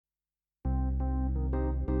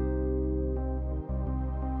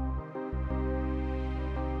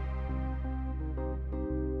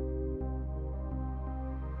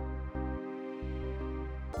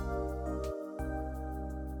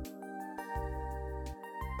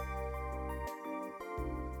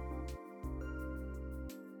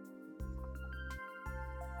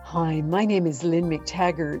Hi, my name is Lynn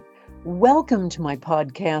McTaggart. Welcome to my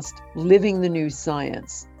podcast, Living the New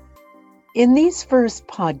Science. In these first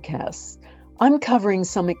podcasts, I'm covering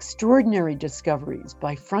some extraordinary discoveries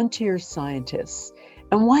by frontier scientists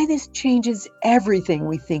and why this changes everything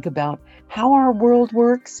we think about how our world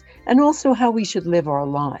works and also how we should live our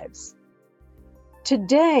lives.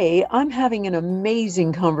 Today, I'm having an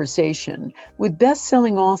amazing conversation with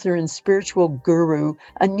best-selling author and spiritual guru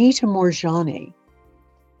Anita Moorjani.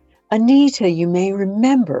 Anita, you may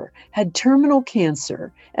remember, had terminal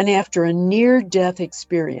cancer and after a near-death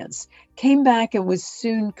experience, came back and was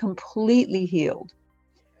soon completely healed.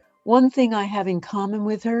 One thing I have in common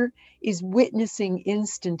with her is witnessing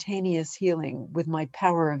instantaneous healing with my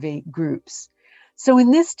Power of 8 groups. So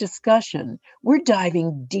in this discussion, we're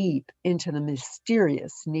diving deep into the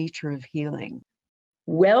mysterious nature of healing.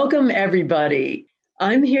 Welcome, everybody.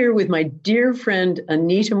 I'm here with my dear friend,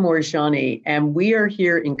 Anita Moorjani, and we are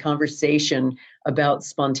here in conversation about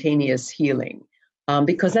spontaneous healing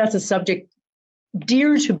because that's a subject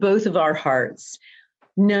dear to both of our hearts.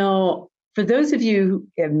 Now, for those of you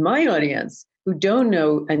in my audience who don't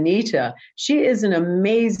know Anita, she is an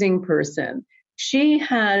amazing person. She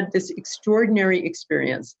had this extraordinary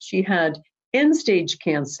experience. She had end-stage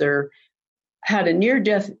cancer, had a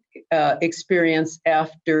near-death experience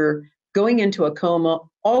after going into a coma,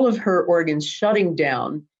 all of her organs shutting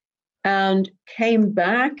down, and came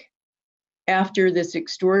back after this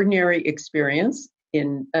extraordinary experience,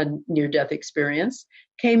 in a near-death experience,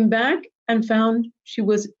 came back and found she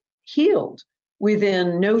was healed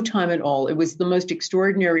within no time at all. It was the most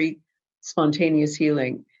extraordinary spontaneous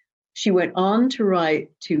healing. She went on to write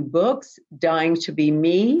 2 books, Dying to Be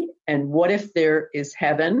Me and What If There Is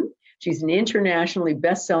Heaven? She's an internationally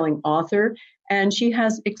best-selling author, and she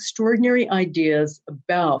has extraordinary ideas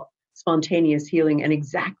about spontaneous healing and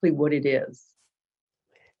exactly what it is.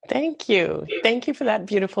 Thank you. Thank you for that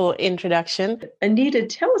beautiful introduction. Anita,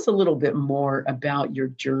 tell us a little bit more about your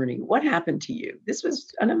journey. What happened to you? This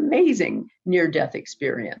was an amazing near-death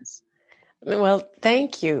experience. Well,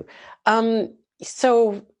 thank you.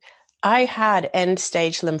 So I had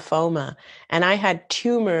end-stage lymphoma, and I had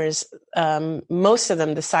tumors, most of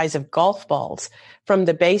them the size of golf balls, from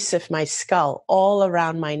the base of my skull, all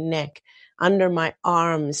around my neck, under my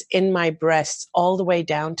arms, in my breasts, all the way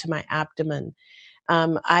down to my abdomen.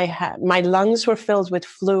 My lungs were filled with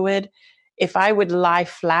fluid. If I would lie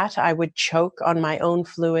flat, I would choke on my own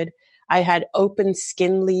fluid. I had open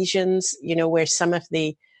skin lesions, where some of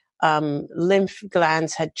the lymph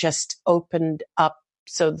glands had just opened up,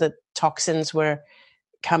 so the toxins were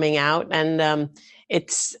coming out. And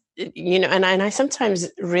and I sometimes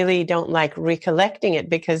really don't like recollecting it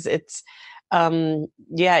because it's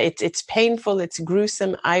painful, it's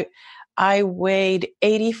gruesome. I weighed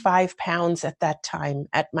 85 pounds at that time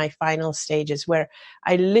at my final stages, where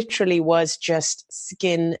I literally was just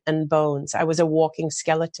skin and bones. I was a walking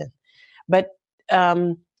skeleton. But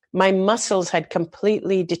my muscles had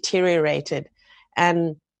completely deteriorated.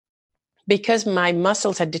 And because my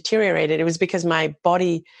muscles had deteriorated, it was because my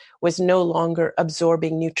body was no longer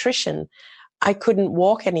absorbing nutrition. I couldn't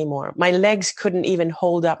walk anymore. My legs couldn't even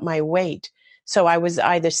hold up my weight. So I was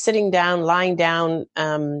either sitting down, lying down,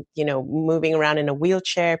 moving around in a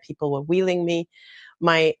wheelchair. People were wheeling me.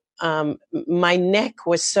 My neck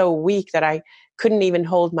was so weak that I couldn't even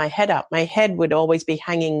hold my head up. My head would always be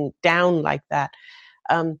hanging down like that.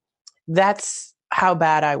 That's how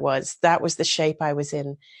bad I was. That was the shape I was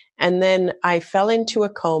in. And then I fell into a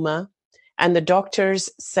coma, and the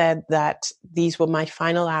doctors said that these were my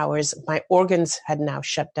final hours. My organs had now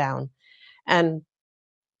shut down.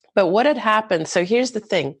 But what had happened, so here's the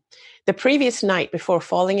thing. The previous night before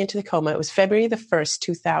falling into the coma, it was February the 1st,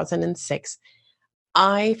 2006,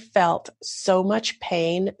 I felt so much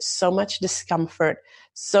pain, so much discomfort,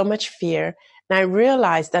 so much fear. And I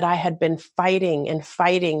realized that I had been fighting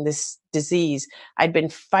this disease. I'd been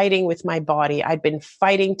fighting with my body. I'd been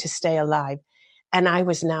fighting to stay alive. And I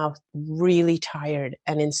was now really tired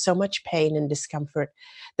and in so much pain and discomfort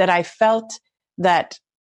that I felt that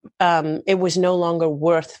it was no longer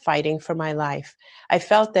worth fighting for my life. I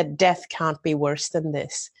felt that death can't be worse than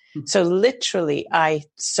this. Mm-hmm. So literally, I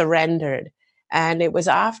surrendered. And it was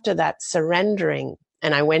after that surrendering,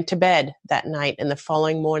 and I went to bed that night, and the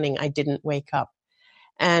following morning, I didn't wake up.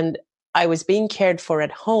 And I was being cared for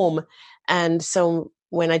at home. And so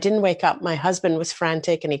when I didn't wake up, my husband was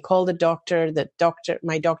frantic, and he called the doctor.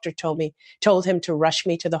 My doctor told him to rush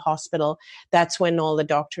me to the hospital. That's when all the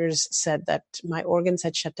doctors said that my organs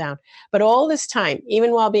had shut down. But all this time,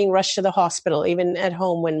 even while being rushed to the hospital, even at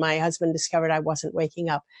home, when my husband discovered I wasn't waking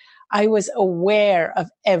up, I was aware of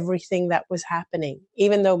everything that was happening,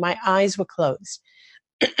 even though my eyes were closed,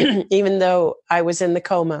 even though I was in the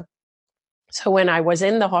coma. So when I was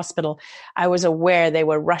in the hospital, I was aware they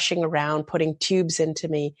were rushing around, putting tubes into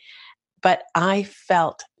me, but I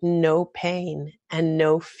felt no pain and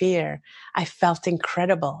no fear. I felt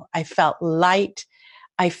incredible. I felt light.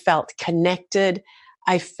 I felt connected.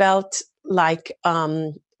 I felt like,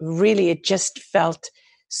 really, it just felt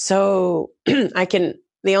so,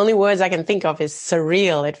 the only words I can think of is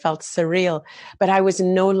surreal. It felt surreal, but I was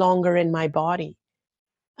no longer in my body.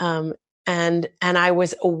 And I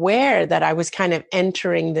was aware that I was kind of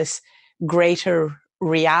entering this greater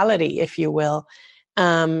reality, if you will.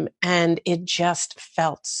 And it just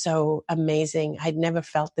felt so amazing. I'd never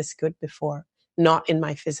felt this good before, not in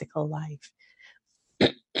my physical life.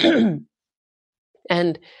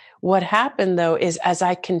 And what happened, though, is as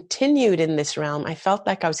I continued in this realm, I felt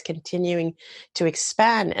like I was continuing to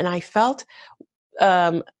expand. And I felt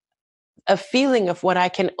a feeling of what I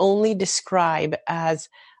can only describe as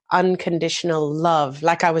unconditional love,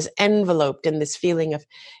 like I was enveloped in this feeling of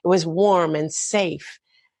it was warm and safe.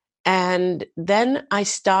 And then I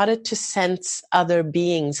started to sense other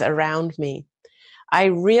beings around me. I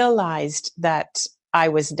realized that I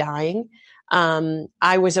was dying.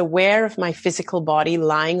 I was aware of my physical body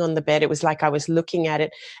lying on the bed. It was like I was looking at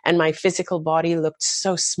it, and my physical body looked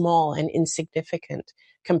so small and insignificant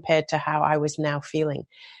compared to how I was now feeling,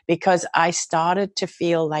 because I started to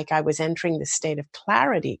feel like I was entering this state of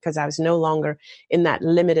clarity because I was no longer in that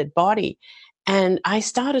limited body. And I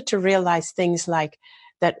started to realize things like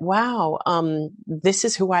that, wow, this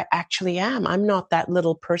is who I actually am. I'm not that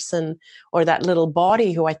little person or that little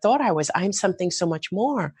body who I thought I was. I'm something so much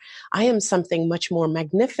more. I am something much more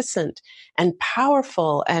magnificent and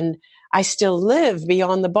powerful, and I still live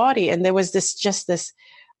beyond the body. And there was this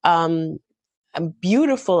a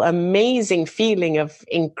beautiful, amazing feeling of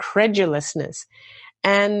incredulousness.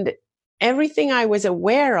 And everything I was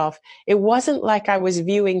aware of, it wasn't like I was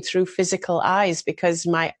viewing through physical eyes because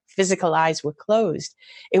my physical eyes were closed.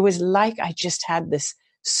 It was like I just had this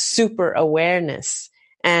super awareness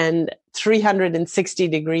and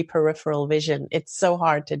 360-degree peripheral vision. It's so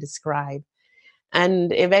hard to describe.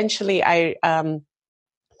 And eventually so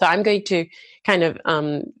I'm going to kind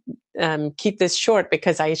of keep this short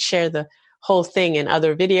because I share the whole thing in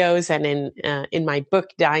other videos and in my book,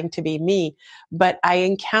 Dying to Be Me. But I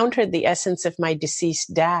encountered the essence of my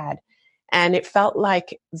deceased dad, and it felt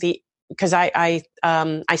like because I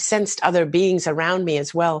sensed other beings around me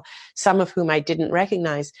as well, some of whom I didn't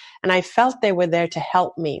recognize, and I felt they were there to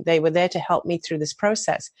help me. They were there to help me through this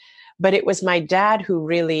process. But it was my dad who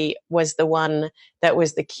really was the one that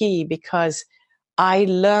was the key, because I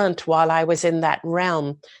learned while I was in that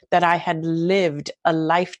realm that I had lived a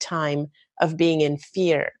lifetime of being in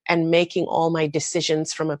fear and making all my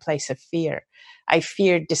decisions from a place of fear. I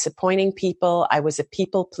feared disappointing people. I was a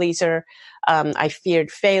people pleaser. I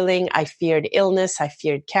feared failing. I feared illness. I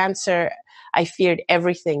feared cancer. I feared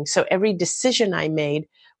everything. So every decision I made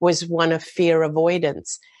was one of fear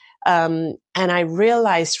avoidance. And I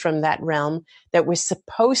realized from that realm that we're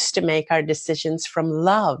supposed to make our decisions from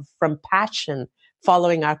love, from passion,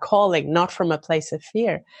 following our calling, not from a place of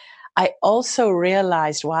fear. I also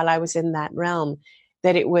realized while I was in that realm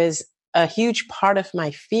that it was a huge part of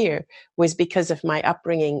my fear was because of my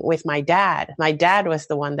upbringing with my dad. My dad was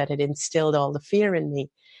the one that had instilled all the fear in me.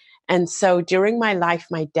 And so during my life,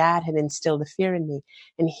 my dad had instilled the fear in me.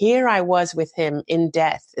 And here I was with him in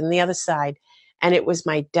death, in the other side. And it was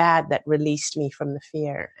my dad that released me from the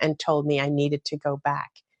fear and told me I needed to go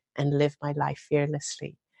back and live my life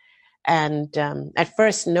fearlessly. And at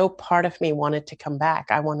first, no part of me wanted to come back.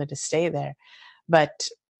 I wanted to stay there. But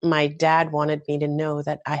my dad wanted me to know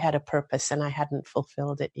that I had a purpose and I hadn't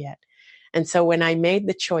fulfilled it yet. And so when I made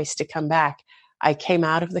the choice to come back, I came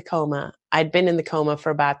out of the coma. I'd been in the coma for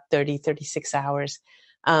about 36 hours.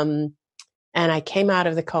 And I came out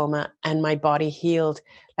of the coma and my body healed.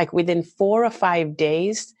 Like within 4 or 5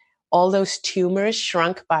 days, all those tumors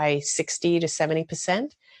shrunk by 60 to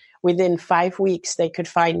 70%. Within 5 weeks, they could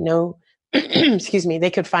find no,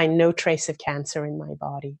 they could find no trace of cancer in my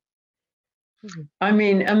body. I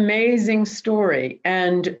mean, amazing story,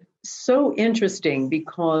 and so interesting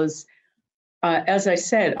because, as I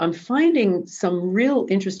said, I'm finding some real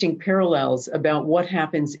interesting parallels about what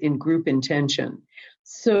happens in group intention.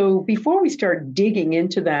 So before we start digging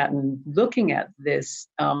into that and looking at this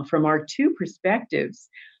from our two perspectives,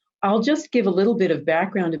 I'll just give a little bit of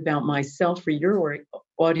background about myself for your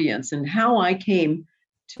audience and how I came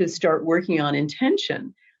to start working on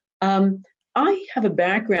intention. I have a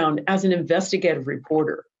background as an investigative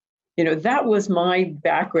reporter. That was my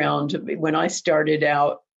background when I started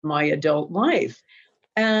out my adult life.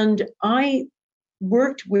 And I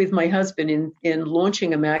worked with my husband in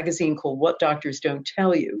launching a magazine called What Doctors Don't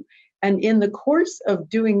Tell You. And in the course of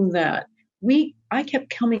doing that, I kept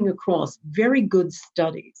coming across very good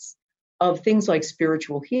studies of things like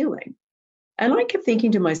spiritual healing. And I kept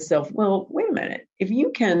thinking to myself, well, wait a minute, if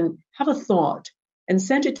you can have a thought and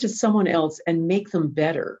send it to someone else and make them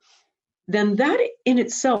better, then that in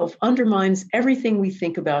itself undermines everything we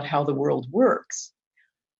think about how the world works.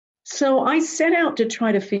 So I set out to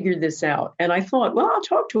try to figure this out. And I thought, well, I'll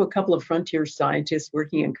talk to a couple of frontier scientists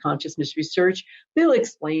working in consciousness research. They'll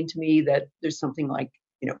explain to me that there's something like,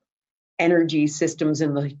 energy systems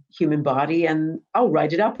in the human body, and I'll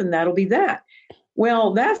write it up and that'll be that.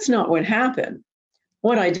 Well, that's not what happened.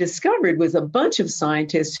 What I discovered was a bunch of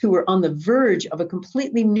scientists who were on the verge of a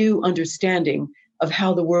completely new understanding of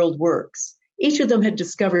how the world works. Each of them had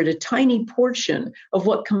discovered a tiny portion of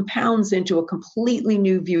what compounds into a completely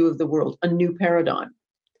new view of the world, a new paradigm.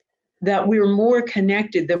 That we're more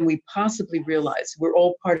connected than we possibly realize. We're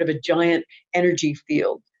all part of a giant energy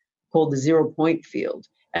field called the 0 point field.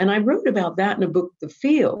 And I wrote about that in a book, The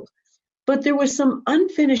Field. But there was some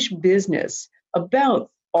unfinished business about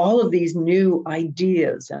all of these new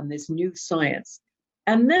ideas and this new science.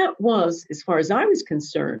 And that was, as far as I was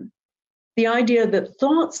concerned, the idea that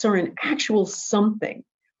thoughts are an actual something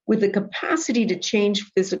with the capacity to change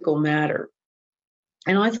physical matter.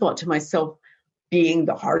 And I thought to myself, being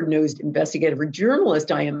the hard-nosed investigative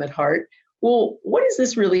journalist I am at heart, well, what does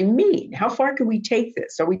this really mean? How far can we take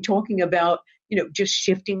this? Are we talking about, just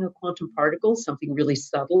shifting a quantum particle, something really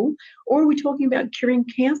subtle? Or are we talking about curing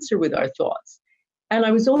cancer with our thoughts? And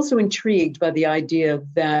I was also intrigued by the idea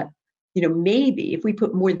that, maybe if we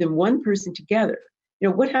put more than one person together,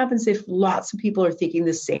 what happens if lots of people are thinking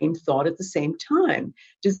the same thought at the same time?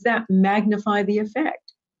 Does that magnify the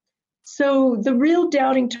effect? So the real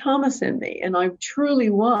doubting Thomas in me, and I truly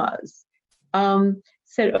was,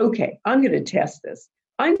 said, okay, I'm going to test this.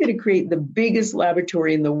 I'm going to create the biggest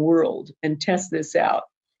laboratory in the world and test this out.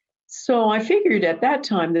 So I figured at that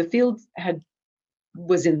time the field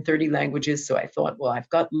was in 30 languages. So I thought, well, I've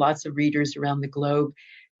got lots of readers around the globe.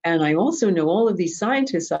 And I also know all of these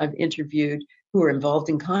scientists I've interviewed who are involved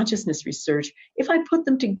in consciousness research. If I put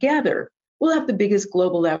them together, we'll have the biggest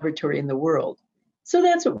global laboratory in the world. So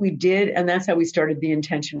that's what we did. And that's how we started the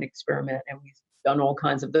intention experiment. And we've done all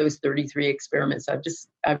kinds of those 33 experiments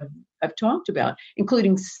I've talked about,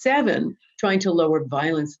 including 7 trying to lower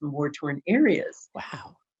violence in war-torn areas.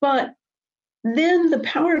 Wow. But then the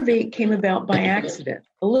Power of 8 came about by accident,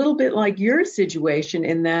 a little bit like your situation,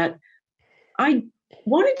 in that I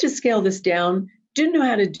wanted to scale this down, didn't know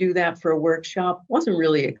how to do that for a workshop, wasn't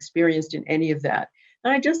really experienced in any of that.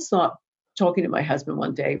 And I just thought, talking to my husband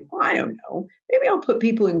one day, well, I don't know, maybe I'll put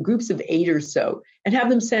people in groups of 8 or so and have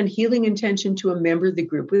them send healing intention to a member of the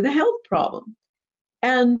group with a health problem.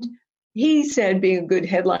 And he said, being a good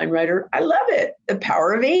headline writer, I love it, the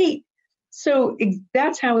Power of 8. So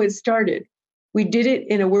that's how it started. We did it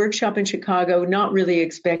in a workshop in Chicago, not really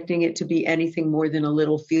expecting it to be anything more than a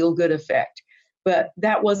little feel-good effect. But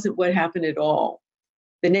that wasn't what happened at all.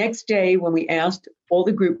 The next day, when we asked all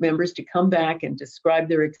the group members to come back and describe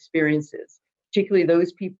their experiences, particularly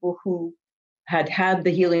those people who had had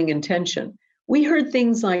the healing intention, we heard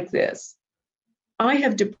things like this. I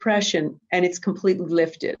have depression and it's completely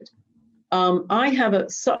lifted. I have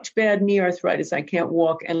such bad knee arthritis, I can't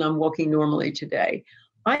walk, and I'm walking normally today.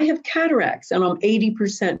 I have cataracts and I'm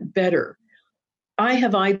 80% better. I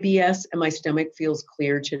have IBS and my stomach feels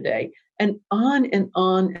clear today. And on and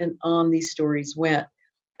on and on these stories went.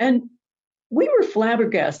 And we were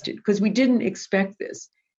flabbergasted because we didn't expect this.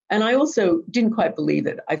 And I also didn't quite believe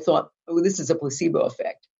it. I thought, oh, this is a placebo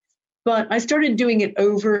effect. But I started doing it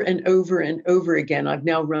over and over and over again. I've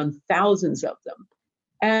now run thousands of them.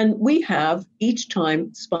 And we have each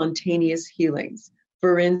time spontaneous healings.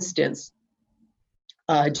 For instance,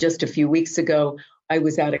 just a few weeks ago, I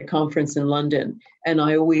was at a conference in London, and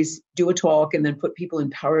I always do a talk and then put people in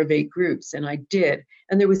Power of 8 groups. And I did.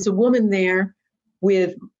 And there was a woman there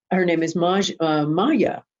her name is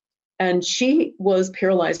Maya, and she was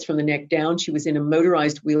paralyzed from the neck down. She was in a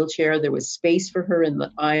motorized wheelchair. There was space for her in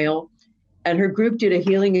the aisle, and her group did a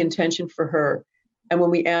healing intention for her. And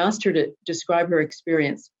when we asked her to describe her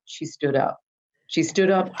experience, she stood up. She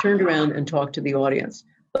stood up, turned around, and talked to the audience.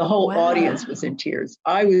 The whole audience was in tears.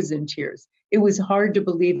 I was in tears. It was hard to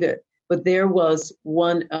believe it, but there was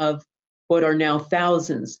one of what are now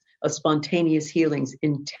thousands of spontaneous healings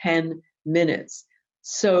in 10 minutes.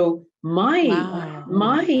 So my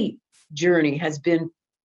journey has been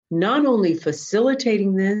not only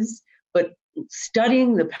facilitating this, but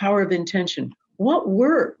studying the power of intention. What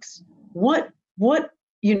works? What,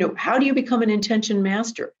 how do you become an intention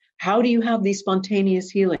master? How do you have these spontaneous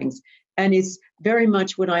healings? And it's very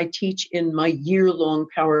much what I teach in my year-long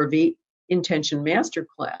Power of Intention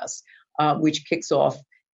Masterclass, which kicks off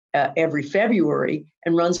every February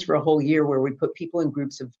and runs for a whole year, where we put people in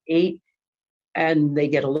groups of 8, and they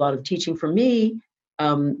get a lot of teaching from me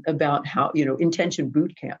about how, intention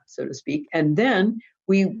boot camp, so to speak. And then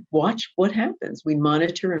we watch what happens. We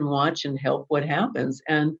monitor and watch and help what happens.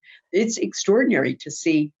 And it's extraordinary to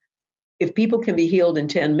see if people can be healed in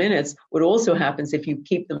 10 minutes, what also happens if you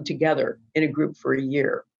keep them together in a group for a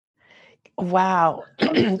year. Wow.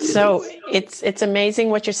 So it's amazing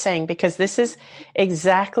what you're saying, because this is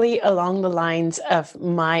exactly along the lines of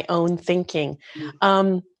my own thinking.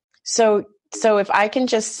 So if I can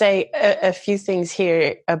just say a few things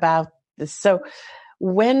here about this. So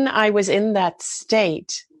when I was in that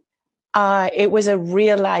state, it was a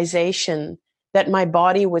realization that my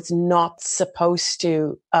body was not supposed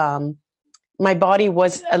to, my body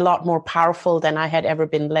was a lot more powerful than I had ever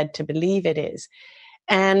been led to believe it is.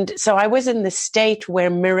 And so I was in the state where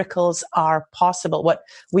miracles are possible, what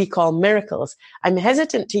we call miracles. I'm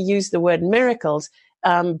hesitant to use the word miracles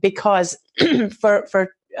because for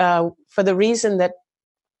the reason that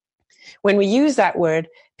when we use that word,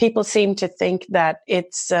 people seem to think that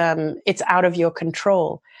it's out of your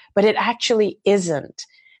control, but it actually isn't.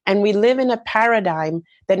 And we live in a paradigm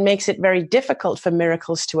that makes it very difficult for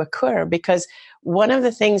miracles to occur, because one of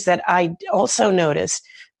the things that I also noticed,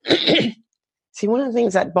 see, one of the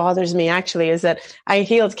things that bothers me actually is that I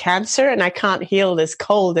healed cancer and I can't heal this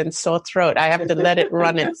cold and sore throat. I have to let it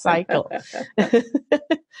run its cycle.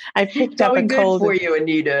 I picked up a cold. Good for you,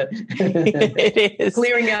 Anita. It is.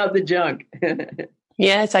 Clearing out the junk.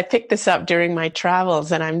 Yes, I picked this up during my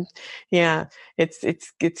travels, and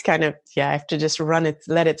it's kind of, I have to just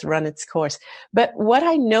let it run its course. But what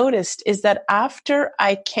I noticed is that after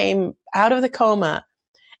I came out of the coma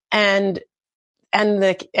and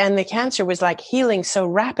the cancer was like healing so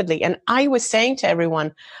rapidly, and I was saying to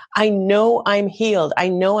everyone, I know I'm healed. I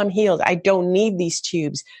know I'm healed. I don't need these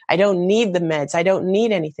tubes. I don't need the meds. I don't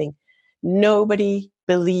need anything. Nobody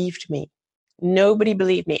believed me. Nobody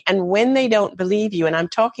believed me. And when they don't believe you, and I'm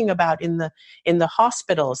talking about in the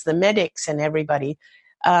hospitals, the medics and everybody,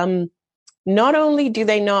 not only do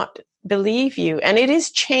they not believe you, and it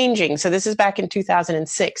is changing. So this is back in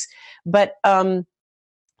 2006, but the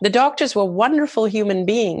doctors were wonderful human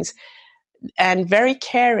beings and very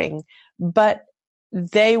caring, but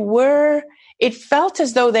it felt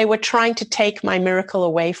as though they were trying to take my miracle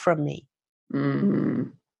away from me. Mm-hmm.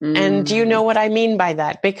 Mm-hmm. And do you know what I mean by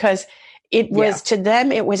that? Because it was, to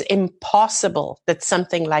them, it was impossible that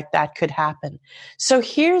something like that could happen. So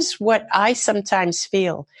here's what I sometimes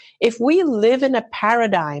feel. If we live in a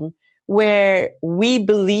paradigm where we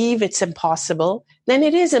believe it's impossible, then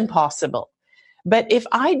it is impossible. But if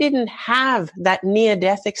I didn't have that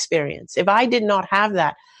near-death experience, if I did not have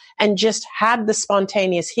that and just had the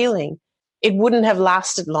spontaneous healing, it wouldn't have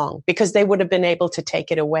lasted long, because they would have been able to take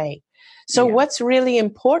it away. So what's really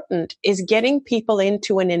important is getting people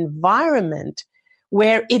into an environment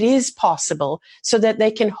where it is possible, so that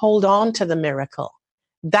they can hold on to the miracle.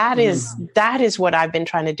 That is what I've been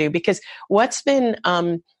trying to do, because what's been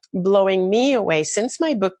blowing me away since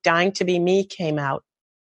my book Dying to Be Me came out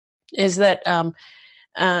is that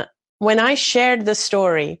when I shared the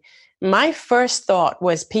story, my first thought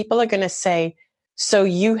was, people are going to say, so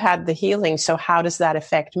you had the healing, so how does that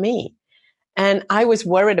affect me? And I was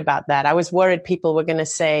worried about that. I was worried people were going to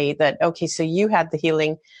say that, okay, so you had the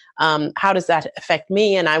healing. How does that affect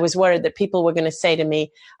me? And I was worried that people were going to say to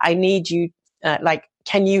me, I need you,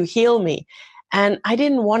 can you heal me? And I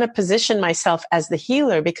didn't want to position myself as the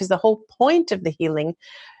healer, because the whole point of the healing,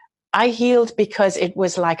 I healed because it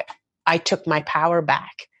was like I took my power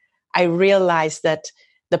back. I realized that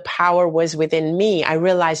the power was within me. I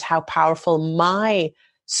realized how powerful my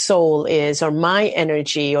soul is, or my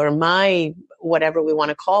energy, or my, whatever we want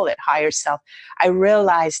to call it, higher self. I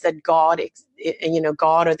realized that God,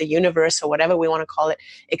 God or the universe or whatever we want to call it,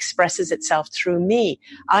 expresses itself through me.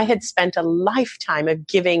 I had spent a lifetime of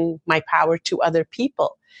giving my power to other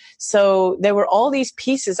people. So there were all these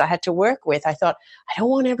pieces I had to work with. I thought, I don't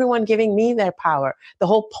want everyone giving me their power. The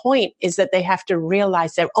whole point is that they have to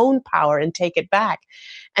realize their own power and take it back.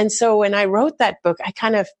 And so when I wrote that book, I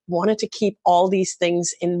kind of wanted to keep all these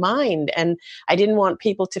things in mind. And I didn't want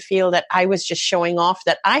people to feel that I was just showing off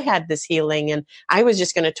that I had this healing, and I was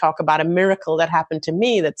just going to talk about a miracle that happened to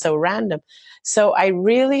me that's so random. So I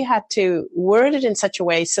really had to word it in such a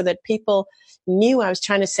way so that people new. I was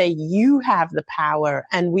trying to say, you have the power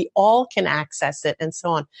and we all can access it and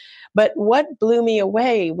so on. But what blew me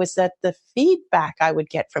away was that the feedback I would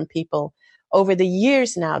get from people over the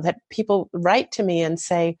years now, that people write to me and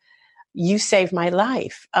say, you saved my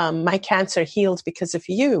life. My cancer healed because of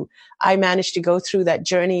you. I managed to go through that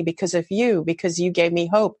journey because of you, because you gave me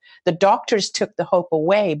hope. The doctors took the hope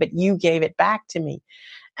away, but you gave it back to me.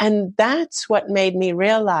 And that's what made me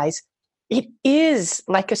realize it is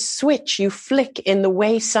like a switch you flick in the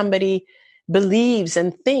way somebody believes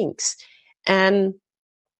and thinks. And,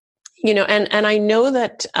 you know, and I know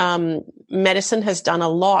that medicine has done a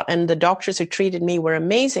lot, and the doctors who treated me were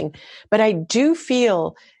amazing. But I do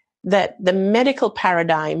feel that the medical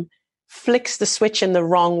paradigm flicks the switch in the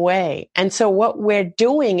wrong way. And so what we're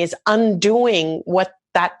doing is undoing what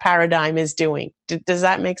that paradigm is doing. Does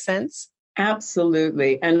that make sense?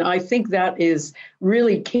 Absolutely. And I think that is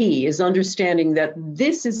really key, is understanding that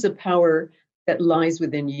this is the power that lies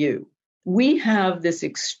within you. We have this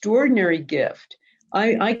extraordinary gift.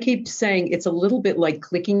 I keep saying it's a little bit like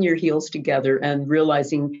clicking your heels together and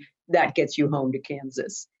realizing that gets you home to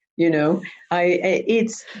Kansas. You know,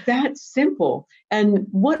 it's that simple. And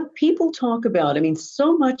what people talk about, I mean,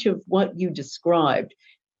 so much of what you described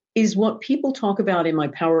is what people talk about in my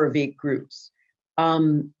Power of Eight groups.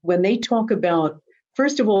 When they talk about,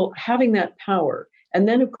 first of all, having that power, and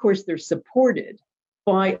then, of course, they're supported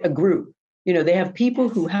by a group. You know, they have people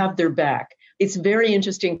who have their back. It's very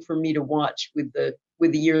interesting for me to watch with the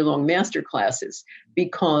year-long master classes,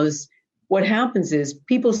 because what happens is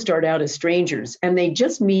people start out as strangers and they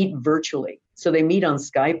just meet virtually. So they meet on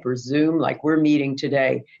Skype or Zoom, like we're meeting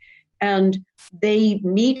today, and they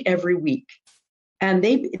meet every week. And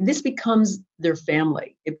this becomes their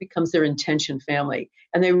family. It becomes their intention family.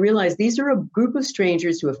 And they realize these are a group of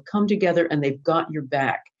strangers who have come together and they've got your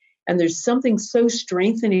back. And there's something so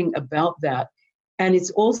strengthening about that. And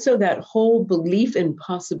it's also that whole belief in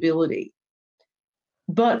possibility.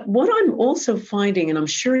 But what I'm also finding, and I'm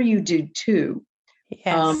sure you do too,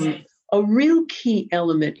 yes. A real key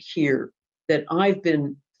element here that I've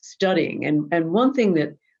been studying, and one thing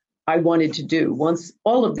that I wanted to do once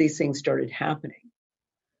all of these things started happening,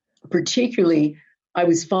 particularly, I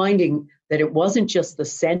was finding that it wasn't just the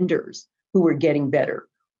senders who were getting better,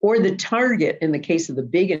 or the target in the case of the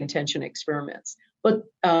big intention experiments, but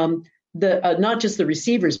not just the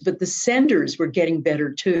receivers, but the senders were getting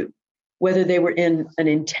better too. Whether they were in an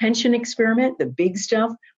intention experiment, the big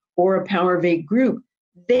stuff, or a Power of Eight group,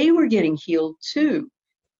 they were getting healed too.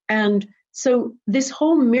 And so this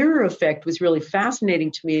whole mirror effect was really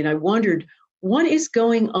fascinating to me. And I wondered, what is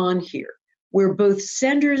going on here, where both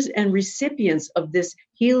senders and recipients of this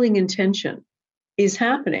healing intention is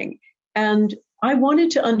happening? And I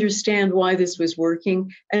wanted to understand why this was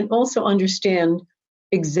working, and also understand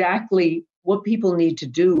exactly what people need to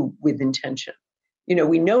do with intention. You know,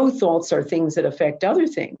 we know thoughts are things that affect other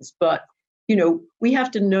things, but, you know, we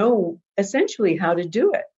have to know essentially how to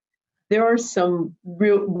do it. There are some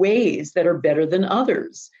real ways that are better than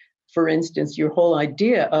others. For instance, your whole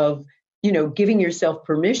idea of, you know, giving yourself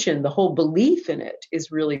permission, the whole belief in it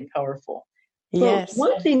is really powerful. Yes. But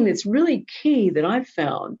one thing that's really key that I've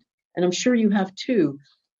found, and I'm sure you have too,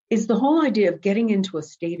 is the whole idea of getting into a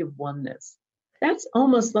state of oneness. That's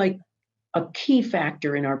almost like a key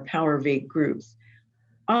factor in our Power of Eight groups.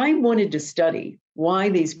 I wanted to study why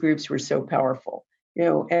these groups were so powerful, you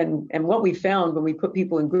know, and what we found when we put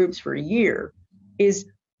people in groups for a year is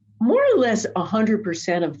more or less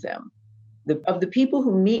 100% of them, of the people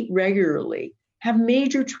who meet regularly, have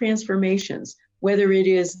major transformations, whether it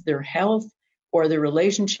is their health or their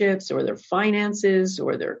relationships or their finances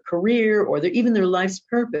or their career or even their life's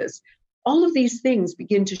purpose. All of these things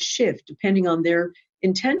begin to shift depending on their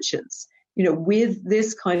intentions, you know, with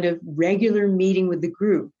this kind of regular meeting with the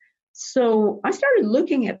group. So I started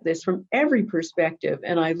looking at this from every perspective,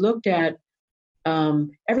 and I looked at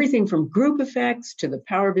everything from group effects to the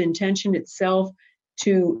power of intention itself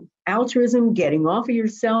to altruism, getting off of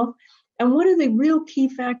yourself. And one of the real key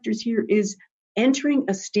factors here is entering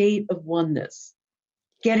a state of oneness,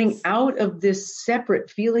 getting out of this separate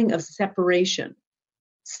feeling of separation.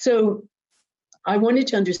 So I wanted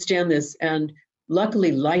to understand this, and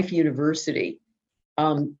luckily Life University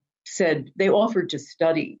said they offered to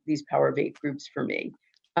study these Power of Eight groups for me.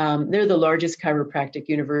 They're the largest chiropractic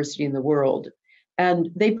university in the world, and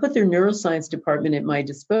they put their neuroscience department at my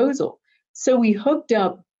disposal. So we hooked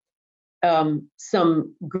up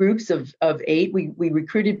some groups of eight. We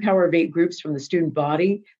recruited Power of Eight groups from the student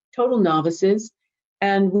body, total novices,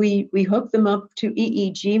 and we hooked them up to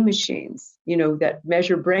EEG machines, you know, that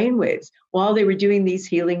measure brain waves while they were doing these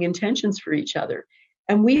healing intentions for each other.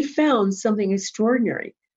 And we found something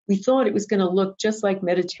extraordinary. We thought it was going to look just like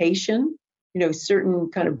meditation, certain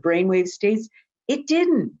kind of brainwave states. It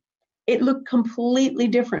didn't. It looked completely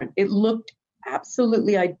different. It looked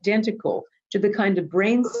absolutely identical to the kind of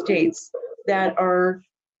brain states that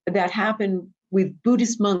happen with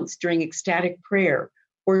Buddhist monks during ecstatic prayer,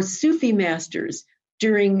 or Sufi masters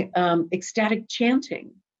during ecstatic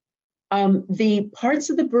chanting. The parts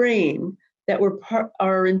of the brain that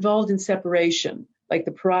are involved in separation, like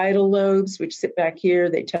the parietal lobes, which sit back here,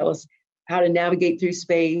 they tell us how to navigate through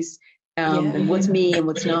space, and what's me and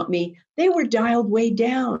what's not me, they were dialed way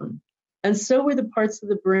down. And so were the parts of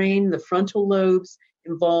the brain, the frontal lobes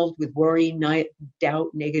involved with worry, doubt,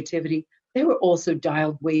 negativity. They were also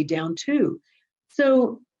dialed way down too.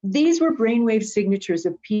 So these were brainwave signatures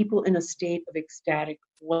of people in a state of ecstatic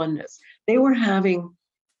oneness. They were having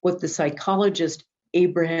what the psychologist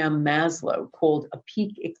Abraham Maslow called a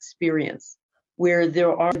peak experience, where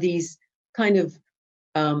there are these kind of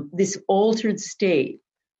this altered state,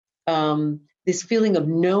 this feeling of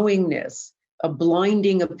knowingness, a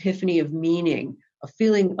blinding epiphany of meaning, a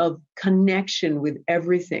feeling of connection with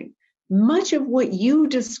everything. Much of what you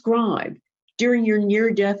described during your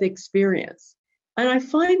near-death experience. And I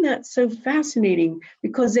find that so fascinating,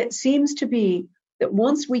 because it seems to be that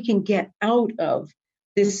once we can get out of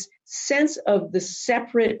this sense of the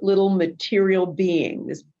separate little material being,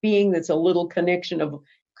 this being that's a little connection of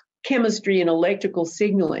chemistry and electrical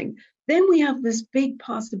signaling, then we have this big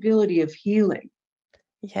possibility of healing.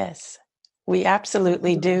 Yes, we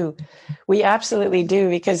absolutely do. We absolutely do,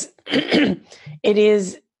 because it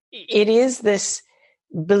is this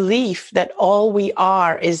belief that all we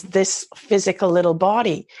are is this physical little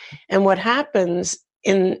body. And what happens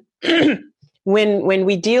in when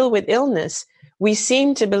we deal with illness, we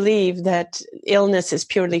seem to believe that illness is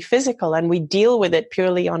purely physical, and we deal with it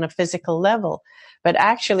purely on a physical level. But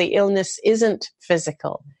actually, illness isn't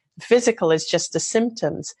physical. Physical is just the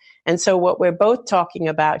symptoms. And so what we're both talking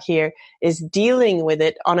about here is dealing with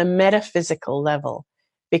it on a metaphysical level,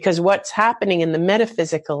 because what's happening in the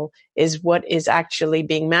metaphysical is what is actually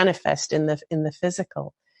being manifest in the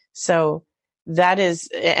physical. So that is,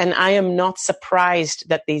 and I am not surprised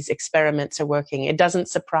that these experiments are working. It doesn't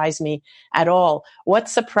surprise me at all. What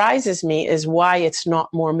surprises me is why it's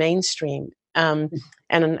not more mainstream. And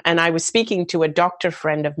I was speaking to a doctor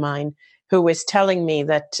friend of mine who was telling me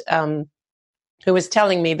that the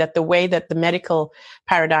way that the medical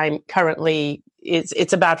paradigm currently is,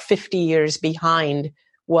 it's about 50 years behind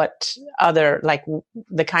what other, like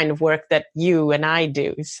the kind of work that you and I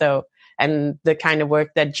do. So, and the kind of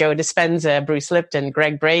work that Joe Dispenza, Bruce Lipton,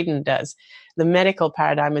 Greg Braden does. The medical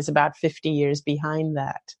paradigm is about 50 years behind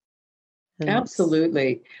that. And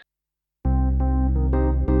absolutely.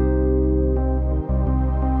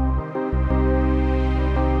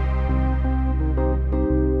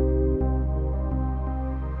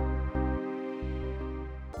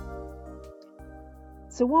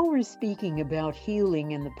 So while we're speaking about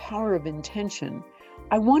healing and the power of intention,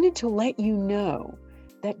 I wanted to let you know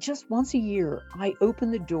that just once a year, I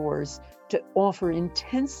open the doors to offer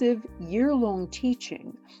intensive year-long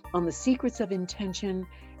teaching on the secrets of intention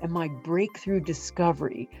and my breakthrough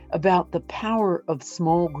discovery about the power of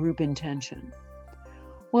small group intention.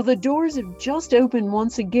 Well, the doors have just opened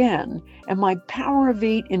once again, and my Power of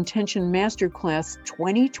 8 Intention Masterclass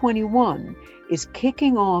 2021 is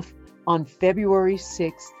kicking off on February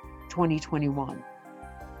 6th, 2021.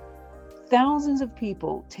 Thousands of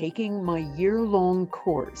people taking my year-long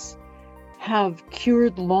course have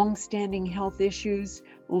cured long-standing health issues,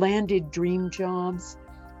 landed dream jobs,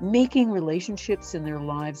 making relationships in their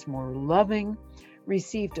lives more loving,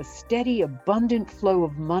 received a steady, abundant flow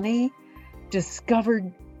of money,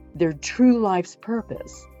 discovered their true life's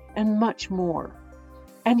purpose, and much more.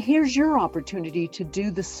 And here's your opportunity to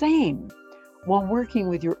do the same while working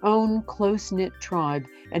with your own close-knit tribe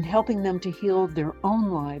and helping them to heal their own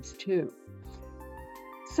lives too.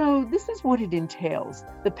 So this is what it entails.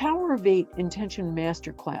 The Power of 8 Intention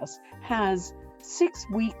Masterclass has 6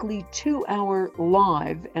 weekly 2-hour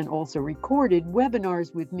live and also recorded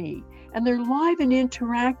webinars with me, and they're live and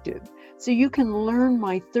interactive, so you can learn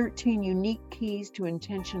my 13 unique keys to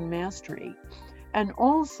intention mastery and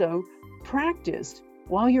also practice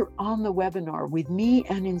while you're on the webinar with me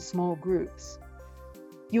and in small groups.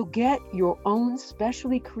 You'll get your own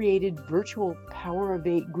specially created virtual Power of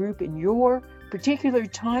 8 group in your particular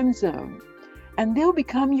time zone, and they'll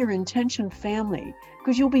become your intention family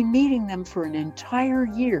because you'll be meeting them for an entire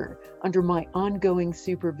year under my ongoing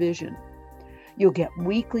supervision. You'll get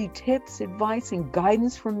weekly tips, advice, and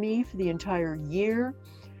guidance from me for the entire year.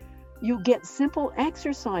 You'll get simple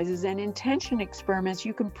exercises and intention experiments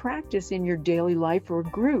you can practice in your daily life or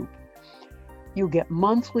group. You'll get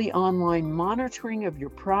monthly online monitoring of your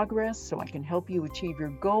progress so I can help you achieve your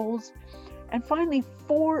goals. And finally,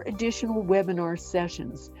 4 additional webinar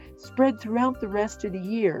sessions spread throughout the rest of the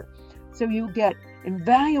year. So you'll get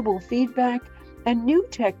invaluable feedback and new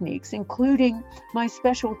techniques, including my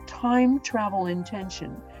special time travel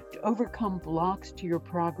intention to overcome blocks to your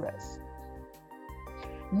progress.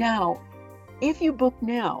 Now, if you book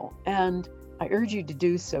now, and I urge you to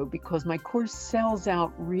do so because my course sells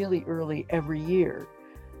out really early every year,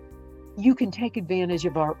 you can take advantage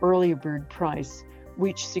of our early bird price,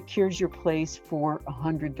 which secures your place for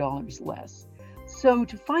 $100 less. So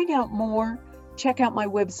to find out more, check out my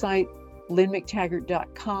website,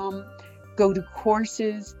 lynnmctaggart.com. Go to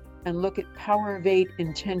courses and look at Power of 8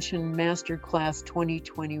 Intention Masterclass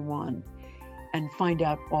 2021 and find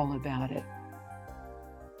out all about it.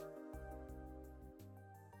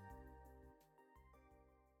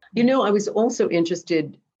 You know, I was also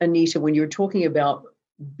interested, Anita, when you were talking about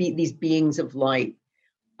these beings of light.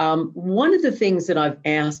 One of the things that I've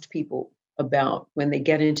asked people about when they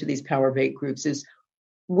get into these Power of 8 groups is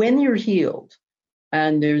when you're healed,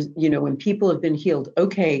 and there's, you know, when people have been healed,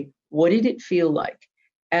 okay, what did it feel like?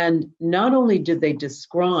 And not only did they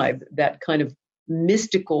describe that kind of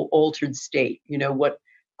mystical altered state, you know, what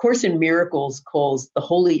Course in Miracles calls the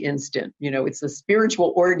holy instant, you know, it's a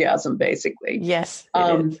spiritual orgasm, basically. Yes,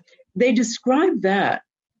 it is. They describe that,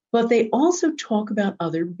 but they also talk about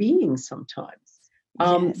other beings sometimes.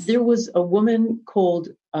 Yes. There was a woman called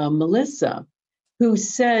Melissa who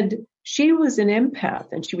said she was an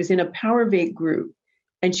empath and she was in a Power of 8 group.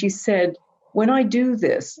 And she said, when I do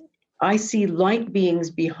this, I see light beings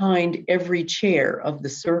behind every chair of the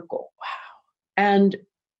circle. Wow. And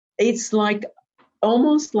it's like,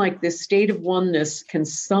 almost like this state of oneness can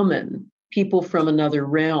summon people from another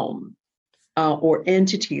realm or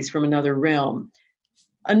entities from another realm.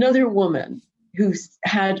 Another woman who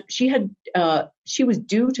she was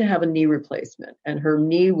due to have a knee replacement, and her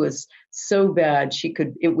knee was so bad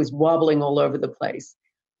it was wobbling all over the place.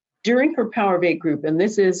 During her Power of 8 group, and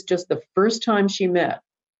this is just the first time she met,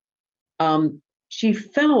 she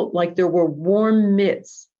felt like there were warm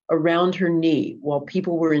mitts around her knee while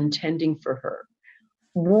people were intending for her.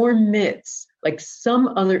 Warm mitts, like some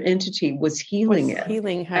other entity was healing it.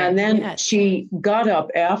 Healing her. And then yes. she got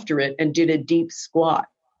up after it and did a deep squat.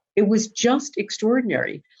 It was just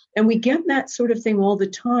extraordinary. And we get that sort of thing all the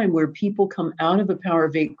time where people come out of a Power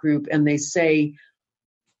of 8 group and they say,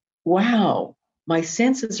 wow, my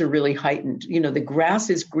senses are really heightened. You know, the grass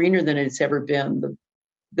is greener than it's ever been.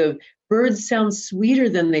 The birds sound sweeter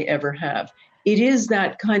than they ever have. It is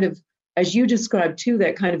that kind of, as you described too,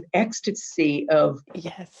 that kind of ecstasy of,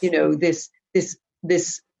 yes. you know, this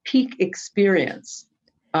peak experience.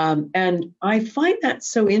 And I find that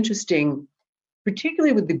so interesting,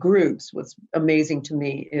 particularly with the groups. What's amazing to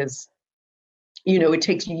me is, you know, it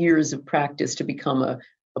takes years of practice to become a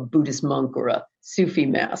Buddhist monk or a Sufi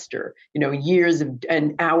master, you know, years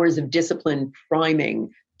and hours of discipline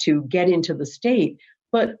priming to get into the state.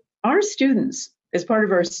 But our students, as part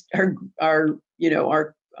of our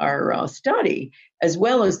study, as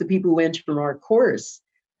well as the people who enter from our course,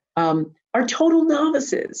 are total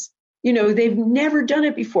novices. You know, they've never done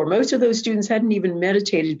it before. Most of those students hadn't even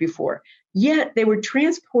meditated before. Yet they were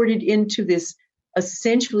transported into this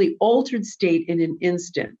essentially altered state in an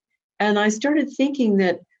instant. And I started thinking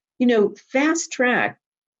that, you know, a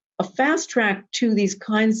fast track to these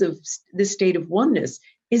kinds of this state of oneness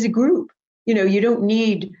is a group. You know, you don't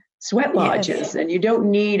need sweat lodges and you don't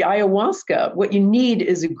need ayahuasca. What you need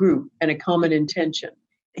is a group and a common intention.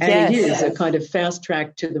 And it is a kind of fast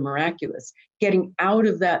track to the miraculous, getting out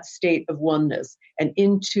of that state of oneness and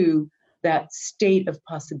into that state of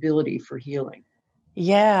possibility for healing.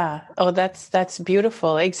 Yeah. Oh, that's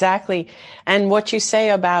beautiful. Exactly. And what you say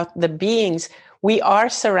about the beings, we are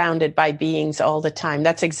surrounded by beings all the time.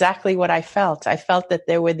 That's exactly what I felt. I felt that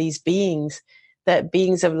there were these beings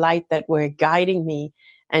of light that were guiding me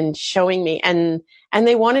and showing me, and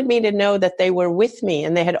they wanted me to know that they were with me,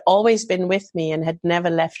 and they had always been with me and had never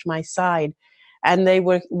left my side, and they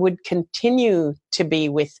would continue to be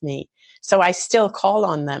with me. So I still call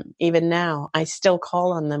on them. Even now, I still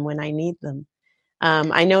call on them when I need them.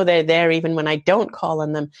 I know they're there even when I don't call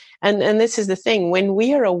on them. And this is the thing, when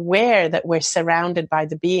we are aware that we're surrounded by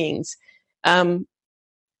the beings,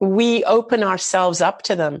 we open ourselves up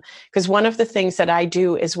to them. Because one of the things that I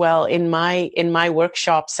do as well in my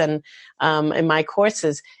workshops and in my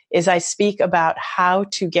courses is I speak about how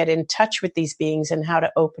to get in touch with these beings and how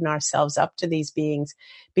to open ourselves up to these beings,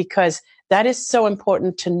 because that is so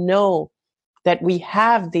important to know that we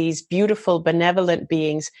have these beautiful, benevolent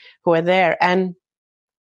beings who are there. And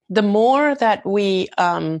the more that we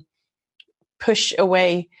push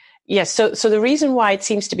away, yes. So the reason why it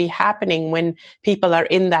seems to be happening when people are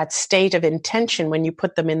in that state of intention, when you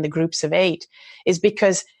put them in the groups of 8, is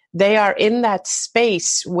because they are in that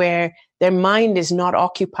space where their mind is not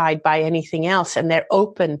occupied by anything else, and they're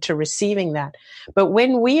open to receiving that. But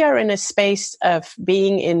when we are in a space of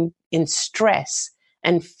being in stress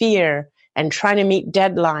and fear and trying to meet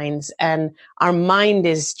deadlines, and our mind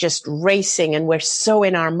is just racing, and we're so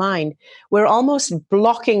in our mind, we're almost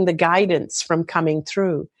blocking the guidance from coming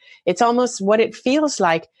through. It's almost what it feels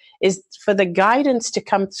like is for the guidance to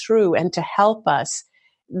come through and to help us.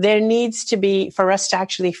 There needs to be, for us to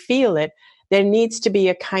actually feel it, there needs to be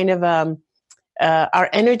a kind of, our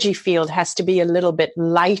energy field has to be a little bit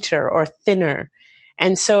lighter or thinner.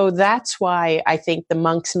 And so that's why I think the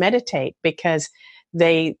monks meditate, because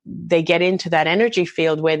they get into that energy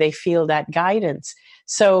field where they feel that guidance.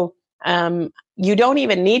 So you don't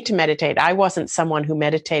even need to meditate. I wasn't someone who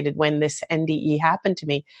meditated when this NDE happened to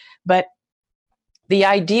me, but the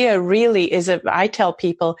idea really is, I tell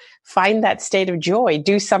people, find that state of joy,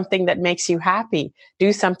 do something that makes you happy,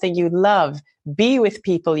 do something you love, be with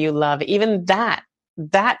people you love. Even that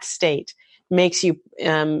state makes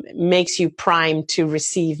you primed to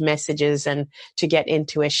receive messages and to get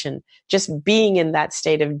intuition. Just being in that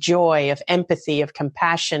state of joy, of empathy, of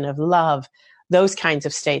compassion, of love, those kinds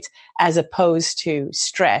of states, as opposed to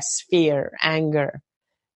stress, fear, anger.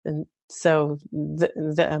 And so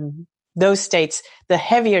those states, the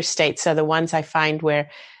heavier states, are the ones I find where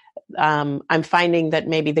I'm finding that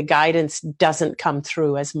maybe the guidance doesn't come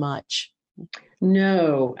through as much.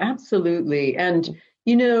 No, absolutely. And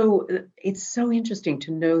it's so interesting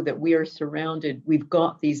to know that we are surrounded. We've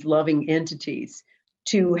got these loving entities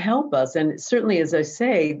to help us. And certainly, as I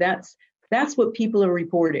say, that's what people are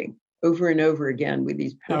reporting over and over again with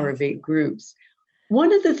these Power of 8 groups.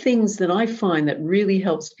 One of the things that I find that really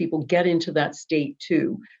helps people get into that state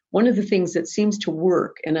too, one of the things that seems to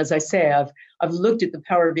work, and as I say, I've looked at the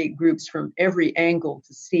Power of 8 groups from every angle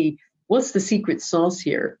to see what's the secret sauce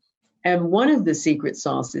here. And one of the secret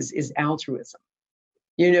sauces is altruism.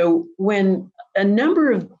 When a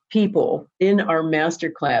number of people in our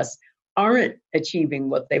masterclass aren't achieving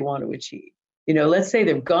what they want to achieve, let's say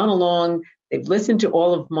they've gone along, they've listened to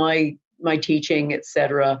all of my teaching, et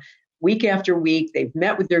cetera, week after week, they've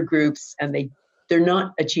met with their groups, and they're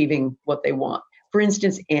not achieving what they want. For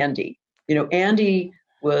instance, Andy. Andy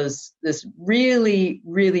was this really,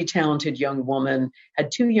 really talented young woman,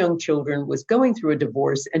 had 2 young children, was going through a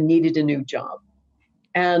divorce and needed a new job.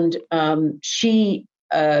 And she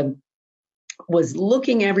was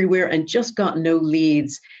looking everywhere and just got no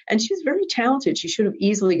leads. And she was very talented. She should have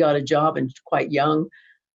easily got a job, and quite young.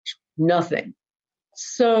 Nothing.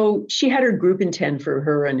 So she had her group intend for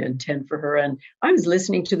her. And I was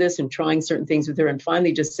listening to this and trying certain things with her, and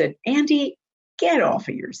finally just said, Andy, get off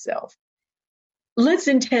of yourself. Let's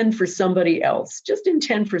intend for somebody else. Just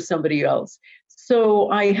intend for somebody else. So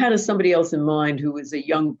I had somebody else in mind, who was a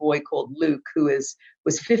young boy called Luke, who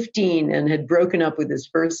was 15 and had broken up with his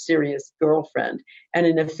first serious girlfriend. And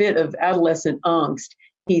in a fit of adolescent angst,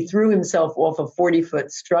 he threw himself off a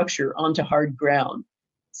 40-foot structure onto hard ground.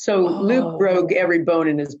 So Luke broke every bone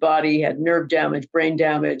in his body, had nerve damage, brain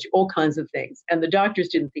damage, all kinds of things. And the doctors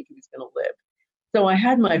didn't think he was going to live. So I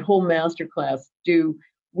had my whole masterclass do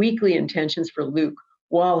weekly intentions for Luke,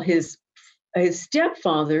 while his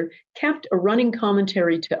stepfather kept a running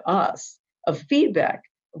commentary to us of feedback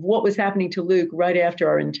of what was happening to Luke right after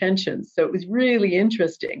our intentions. So it was really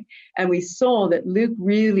interesting. And we saw that Luke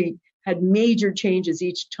really had major changes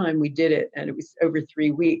each time we did it. And it was over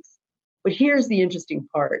 3 weeks. But here's the interesting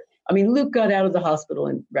part. I mean, Luke got out of the hospital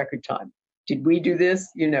in record time. Did we do this?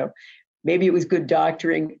 Maybe it was good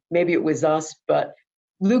doctoring. Maybe it was us. But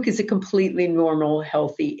Luke is a completely normal,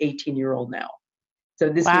 healthy 18-year-old now. So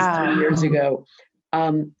this was 3 years ago.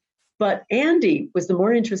 But Andy was the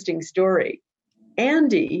more interesting story.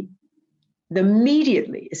 Andy,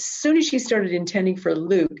 immediately, as soon as she started intending for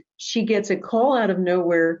Luke, she gets a call out of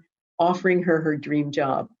nowhere offering her dream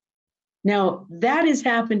job. Now, that has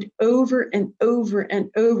happened over and over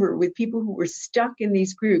and over with people who were stuck in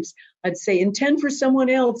these groups. I'd say, intend for someone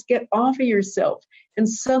else, get off of yourself. And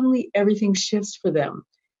suddenly everything shifts for them.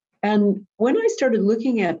 And when I started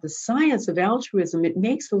looking at the science of altruism, it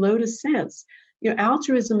makes a load of sense.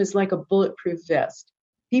 Altruism is like a bulletproof vest.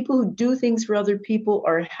 People who do things for other people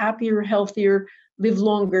are happier, healthier, live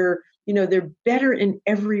longer, they're better in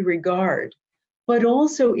every regard. But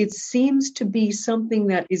also it seems to be something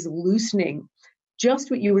that is loosening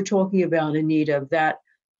just what you were talking about, Anita, that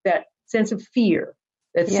sense of fear,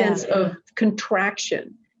 that sense of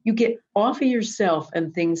contraction. You get off of yourself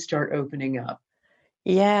and things start opening up.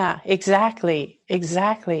 Yeah, exactly.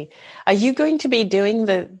 Are you going to be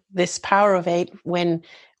doing this Power of 8 when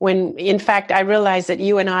in fact I realize that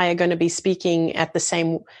you and I are going to be speaking at the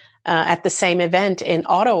same event in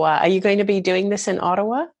Ottawa? Are you going to be doing this in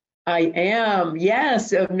Ottawa? I am,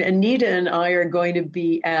 yes. Anita and I are going to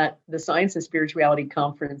be at the Science and Spirituality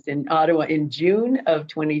Conference in Ottawa in June of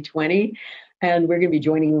 2020. And we're going to be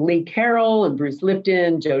joining Lee Carroll and Bruce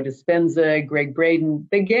Lipton, Joe Dispenza, Greg Braden,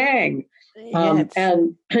 the gang. Yes.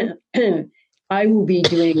 And I will be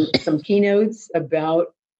doing some keynotes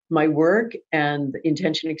about my work and the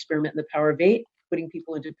intention experiment and the Power of 8, putting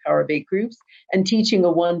people into Power of 8 groups, and teaching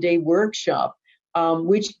a one-day workshop,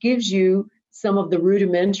 which gives you some of the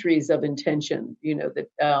rudimentaries of intention,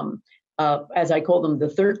 as I call them, the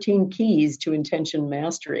 13 keys to intention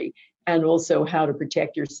mastery, and also how to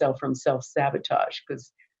protect yourself from self-sabotage,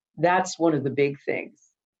 because that's one of the big things.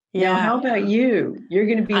 Yeah. Now, how about you? You're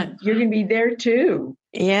going to be there too.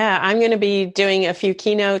 Yeah, I'm going to be doing a few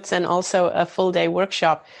keynotes and also a full day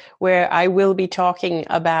workshop where I will be talking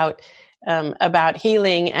about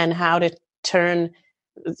healing and how to turn,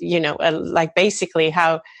 basically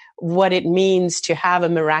what it means to have a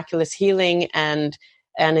miraculous healing, and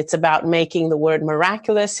it's about making the word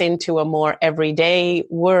miraculous into a more everyday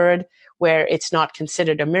word where it's not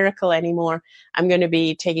considered a miracle anymore. I'm going to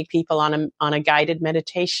be taking people on a guided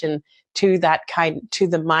meditation to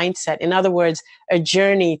the mindset. In other words, a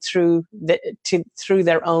journey through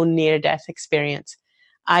their own near-death experience.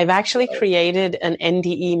 I've actually created an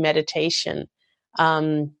NDE meditation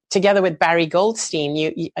together with Barry Goldstein.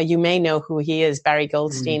 You may know who he is, Barry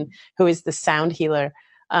Goldstein, who is the sound healer.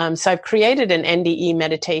 So I've created an NDE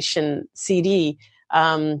meditation CD,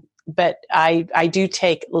 but I do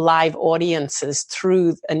take live audiences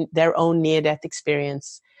through their own near-death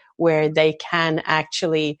experience, where they can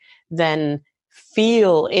actually then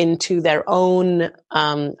feel into their own,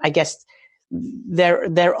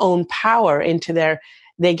 their own power,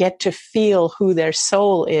 they get to feel who their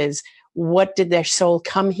soul is. What did their soul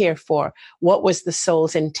come here for? What was the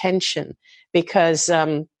soul's intention? Because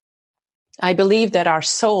I believe that our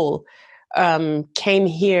soul came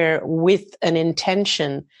here with an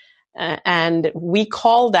intention, and we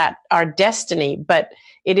call that our destiny, but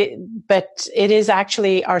it is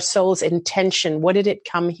actually our soul's intention. What did it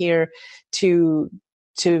come here to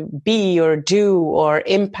be or do or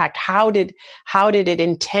impact? How did it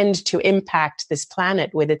intend to impact this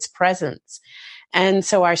planet with its presence? And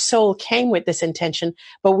so our soul came with this intention,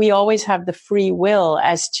 but we always have the free will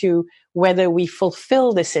as to whether we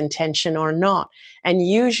fulfill this intention or not. And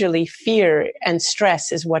usually fear and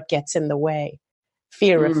stress is what gets in the way.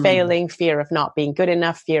 Fear of failing, fear of not being good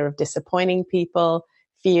enough, fear of disappointing people,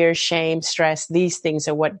 fear, shame, stress. These things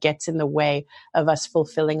are what gets in the way of us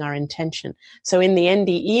fulfilling our intention. So in the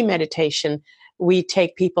NDE meditation, we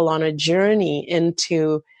take people on a journey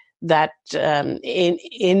into that,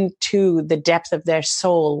 into the depth of their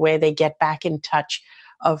soul, where they get back in touch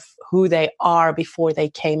of who they are before they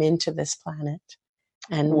came into this planet,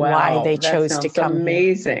 and why they chose to come.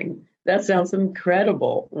 Amazing. Here. That sounds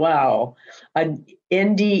incredible. Wow. An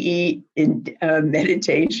NDE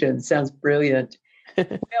meditation sounds brilliant.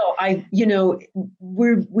 Well,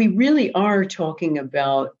 we really are talking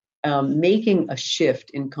about making a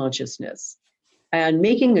shift in consciousness, and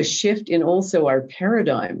making a shift in also our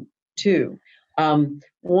paradigm too.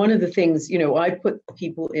 One of the things, I put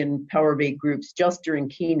people in Power of 8 groups just during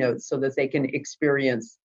keynotes so that they can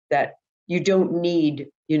experience that you don't need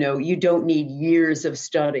years of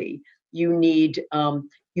study. You need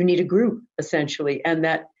a group, essentially, and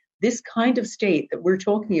that this kind of state that we're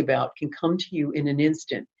talking about can come to you in an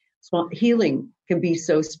instant. Healing can be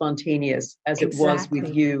so spontaneous as it was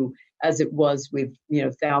with you, as it was with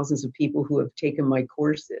thousands of people who have taken my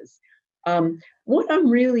courses. What I'm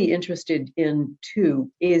really interested in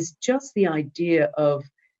too is just the idea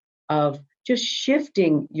of just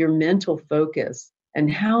shifting your mental focus,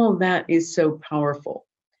 and how that is so powerful.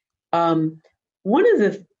 One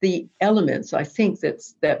of the elements I think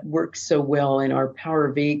that works so well in our Power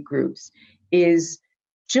of 8 groups is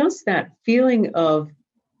just that feeling of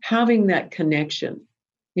having that connection.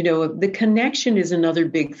 The connection is another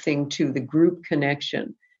big thing too, the group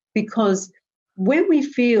connection, because when we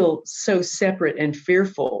feel so separate and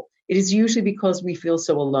fearful, it is usually because we feel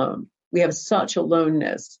so alone. We have such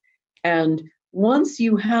aloneness. And once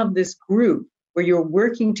you have this group where you're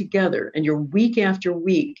working together and you're week after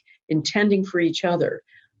week intending for each other.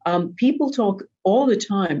 People talk all the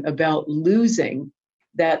time about losing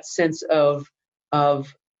that sense of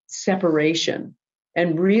separation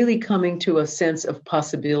and really coming to a sense of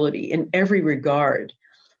possibility in every regard.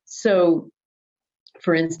 So,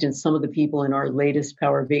 for instance, some of the people in our latest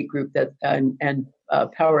Power of Eight group and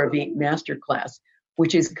Power of Eight Masterclass,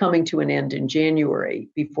 which is coming to an end in January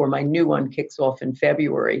before my new one kicks off in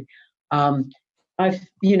February.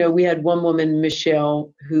 We had one woman,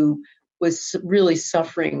 Michelle, who was really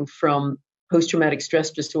suffering from post-traumatic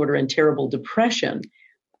stress disorder and terrible depression.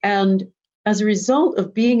 And as a result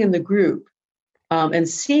of being in the group and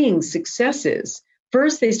seeing successes,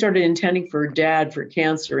 first they started intending for her dad for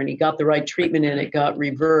cancer, and he got the right treatment and it got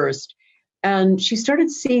reversed. And she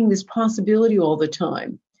started seeing this possibility all the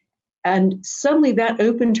time. And suddenly that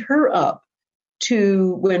opened her up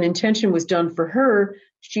to, when intention was done for her,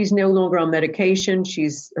 she's no longer on medication.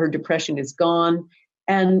 Her depression is gone.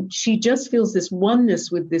 And she just feels this oneness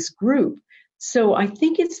with this group. So I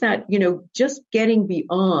think it's that, just getting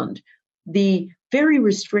beyond the very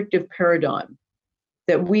restrictive paradigm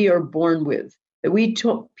that we are born with,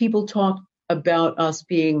 that people talk about us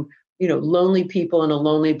being, lonely people on a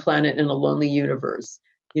lonely planet in a lonely universe,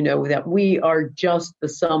 that we are just the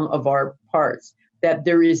sum of our parts, that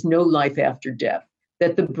there is no life after death,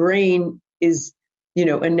 that the brain is,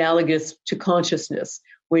 analogous to consciousness,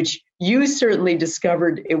 which you certainly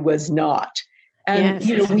discovered it was not. And,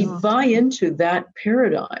 Yes, we buy into that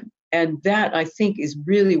paradigm. And that, I think, is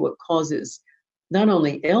really what causes not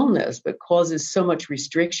only illness, but causes so much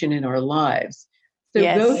restriction in our lives. So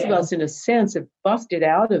both of us, in a sense, have busted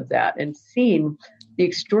out of that and seen the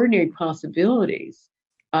extraordinary possibilities.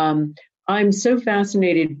 I'm so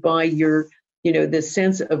fascinated by your, the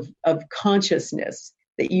sense of consciousness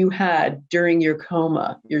that you had during your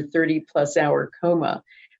coma, your 30-plus hour coma,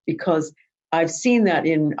 because I've seen that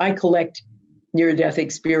I collect near-death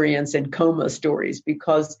experience and coma stories,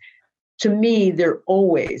 because to me, they're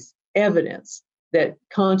always evidence that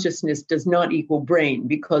consciousness does not equal brain,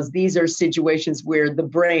 because these are situations where the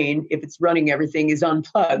brain, if it's running everything, is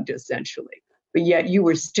unplugged, essentially. But yet you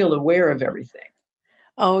were still aware of everything.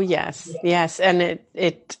 Oh, yes. And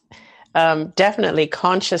it definitely,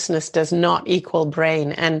 consciousness does not equal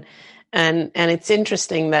brain. And it's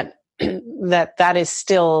interesting that that is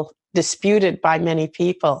still disputed by many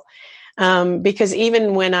people. Because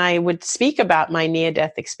even when I would speak about my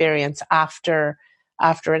near-death experience after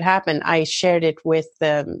it happened, I shared it with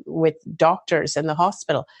doctors in the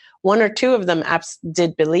hospital. One or two of them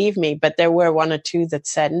did believe me, but there were one or two that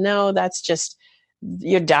said, no, that's just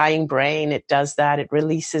your dying brain. It does that. It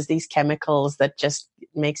releases these chemicals that just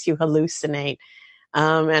makes you hallucinate.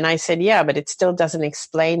 And I said, yeah, but it still doesn't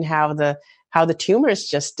explain how the tumors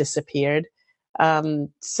just disappeared.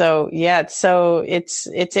 So it's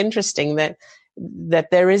interesting that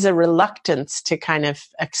there is a reluctance to kind of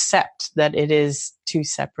accept that it is two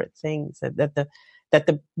separate things, that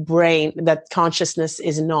the brain, that consciousness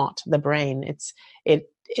is not the brain.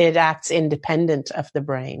 It acts independent of the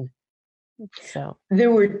brain. So there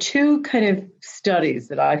were two kind of studies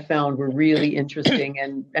that I found were really interesting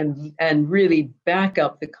and really back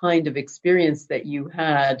up the kind of experience that you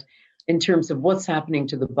had in terms of what's happening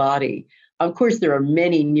to the body. Of course, there are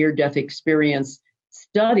many near-death experience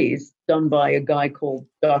studies done by a guy called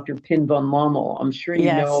Dr. Pim van Lommel. I'm sure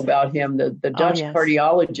you know about him, the Dutch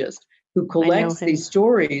cardiologist who collects these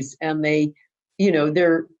stories. And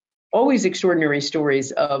they're always extraordinary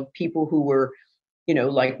stories of people who were,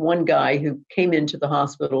 like one guy who came into the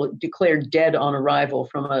hospital, declared dead on arrival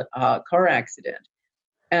from a car accident.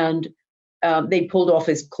 And they pulled off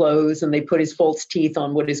his clothes and they put his false teeth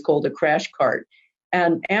on what is called a crash cart.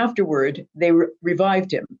 And afterward, they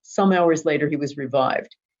revived him. Some hours later, he was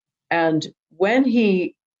revived. And when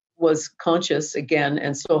he was conscious again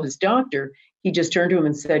and saw his doctor, he just turned to him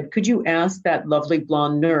and said, could you ask that lovely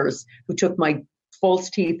blonde nurse who took my false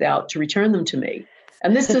teeth out to return them to me?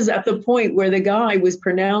 And this is at the point where the guy was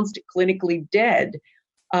pronounced clinically dead.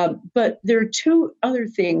 But there are two other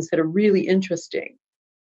things that are really interesting.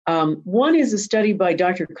 One is a study by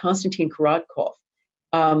Dr. Konstantin Korotkov,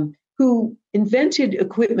 who invented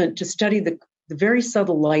equipment to study the very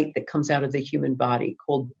subtle light that comes out of the human body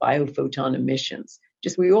called biophoton emissions.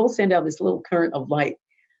 Just we all send out this little current of light.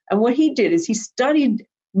 And what he did is he studied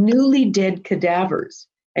newly dead cadavers,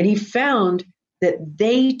 and he found that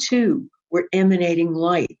they too were emanating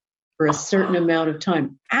light for a certain amount of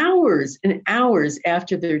time, hours and hours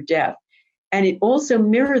after their death. And it also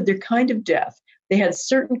mirrored their kind of death. They had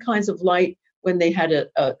certain kinds of light when they had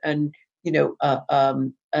an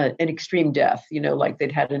extreme death, like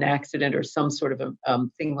they'd had an accident or some sort of a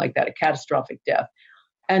thing like that, a catastrophic death.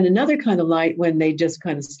 and another kind of light when they just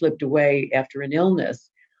kind of slipped away after an illness.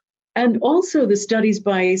 And also the studies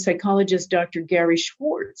by psychologist Dr. Gary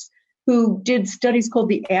Schwartz, who did studies called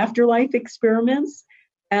the afterlife experiments.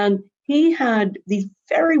 And he had these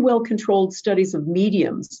very well-controlled studies of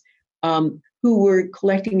mediums who were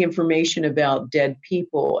collecting information about dead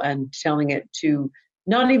people and telling it to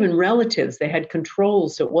not even relatives. They had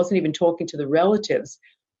controls, so it wasn't even talking to the relatives.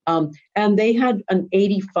 And they had an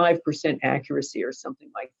 85% accuracy or something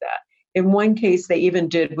like that. In one case, they even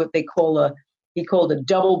did what he called a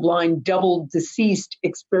double-blind, double-deceased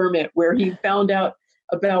experiment, where he found out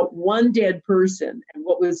about one dead person and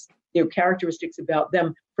what was characteristics about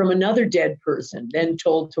them from another dead person, then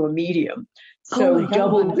told to a medium. So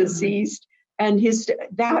double deceased. And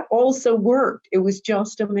that also worked. It was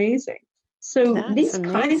just amazing. So these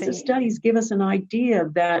kinds of studies give us an idea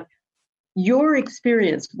that your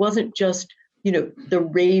experience wasn't just, the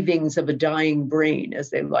ravings of a dying brain, as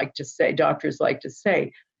they like to say, doctors like to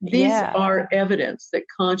say. These are evidence that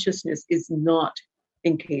consciousness is not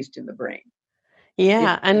encased in the brain.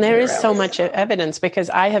 Yeah, and there is so much evidence, because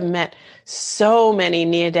I have met so many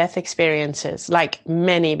near-death experiences, like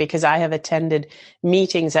many, because I have attended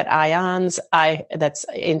meetings at IONS, that's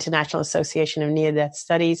International Association of Near-Death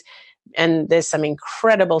Studies, and there's some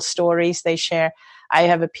incredible stories they share. I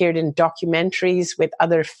have appeared in documentaries with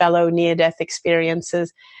other fellow near-death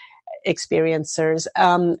experiencers.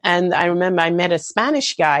 And I remember I met a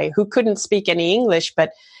Spanish guy who couldn't speak any English,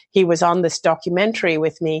 but he was on this documentary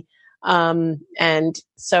with me. And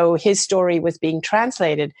so his story was being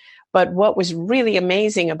translated. But what was really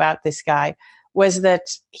amazing about this guy was that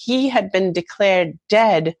he had been declared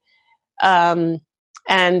dead. And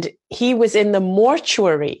he was in the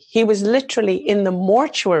mortuary. He was literally in the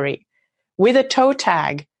mortuary with a toe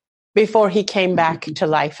tag before he came back to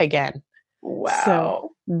life again. Wow.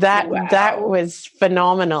 So that was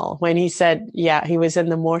phenomenal when he said, he was in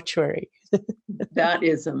the mortuary. That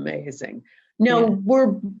is amazing. Now,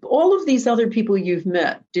 were all of these other people you've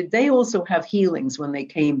met, did they also have healings when they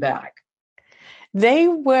came back? They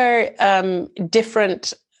were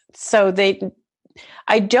different. So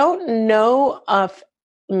I don't know of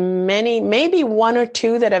many, maybe one or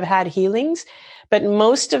two that have had healings, but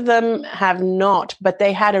most of them have not, but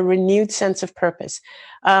they had a renewed sense of purpose.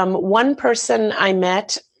 One person I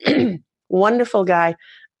met, wonderful guy,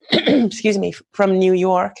 excuse me, from New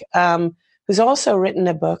York, who's also written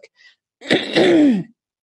a book.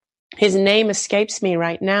 His name escapes me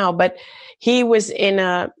right now, but he was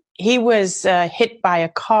hit by a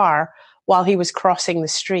car while he was crossing the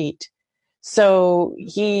street. So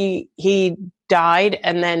he died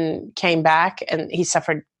and then came back, and he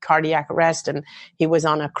suffered cardiac arrest, and he was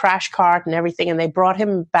on a crash cart and everything, and they brought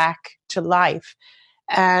him back to life.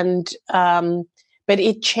 And but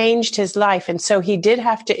it changed his life. And so he did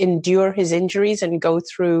have to endure his injuries and go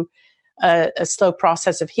through a slow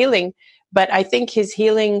process of healing. But I think his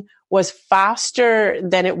healing was faster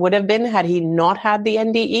than it would have been had he not had the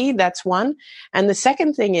NDE. That's one. And the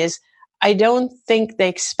second thing is, I don't think they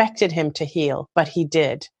expected him to heal, but he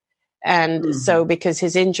did. And so because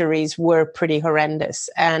his injuries were pretty horrendous.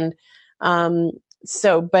 And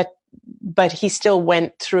but he still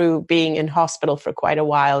went through being in hospital for quite a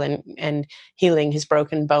while and healing his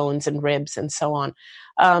broken bones and ribs and so on.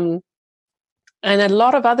 And a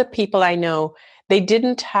lot of other people I know, they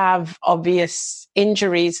didn't have obvious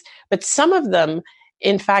injuries, but some of them,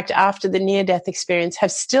 in fact, after the near-death experience,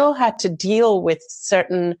 have still had to deal with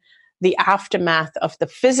the aftermath of the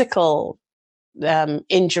physical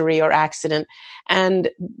injury or accident.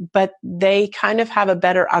 But they kind of have a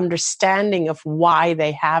better understanding of why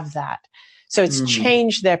they have that. So it's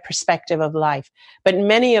changed their perspective of life. But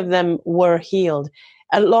many of them were healed.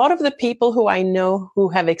 A lot of the people who I know who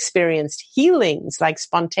have experienced healings, like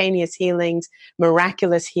spontaneous healings,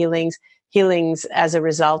 miraculous healings as a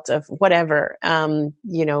result of whatever, in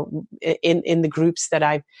the groups that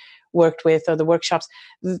I've worked with or the workshops,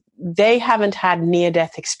 they haven't had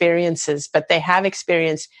near-death experiences, but they have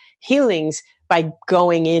experienced healings by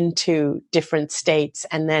going into different states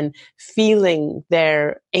and then feeling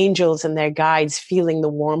their angels and their guides, feeling the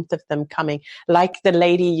warmth of them coming. Like the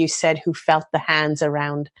lady you said who felt the hands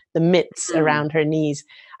around, the mitts around her knees.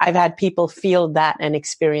 I've had people feel that and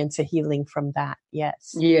experience a healing from that.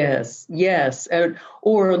 Yes. Yes.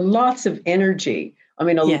 Or lots of energy. I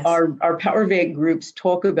mean, our Power Vedic groups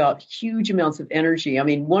talk about huge amounts of energy. I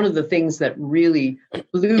mean, one of the things that really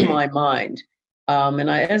blew my mind,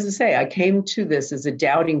 as I say, I came to this as a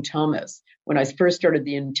doubting Thomas when I first started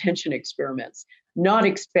the intention experiments, not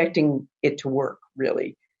expecting it to work,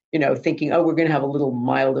 really. Thinking, we're going to have a little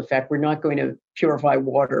mild effect. We're not going to purify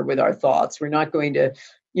water with our thoughts. We're not going to,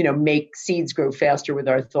 make seeds grow faster with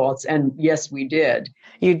our thoughts. And yes, we did.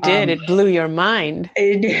 You did. It blew your mind.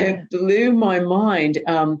 It blew my mind.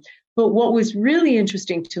 But what was really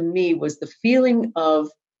interesting to me was the feeling of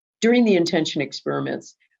during the intention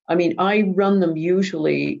experiments. I mean, I run them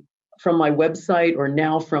usually from my website or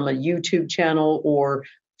now from a YouTube channel or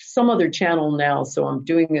some other channel now. So I'm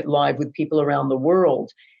doing it live with people around the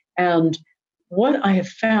world. And what I have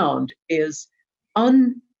found is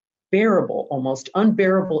almost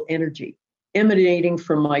unbearable energy emanating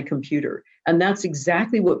from my computer. And that's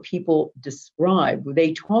exactly what people describe.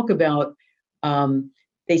 They talk about,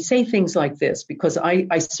 they say things like this, because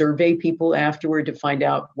I survey people afterward to find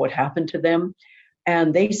out what happened to them.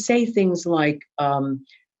 And they say things like,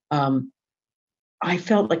 I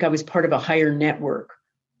felt like I was part of a higher network,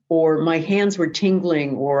 or my hands were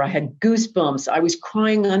tingling, or I had goosebumps. I was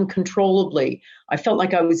crying uncontrollably. I felt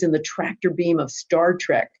like I was in the tractor beam of Star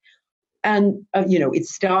Trek. And, it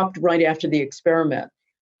stopped right after the experiment.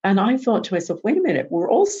 And I thought to myself, wait a minute, we're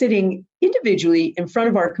all sitting individually in front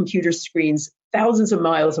of our computer screens, thousands of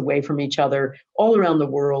miles away from each other, all around the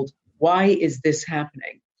world. Why is this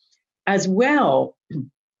happening? As well,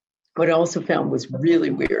 what I also found was really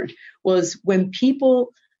weird was when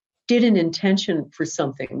people did an intention for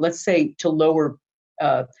something, let's say to lower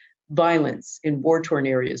violence in war-torn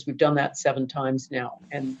areas. We've done that 7 times now,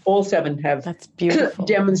 and all 7 have That's beautiful.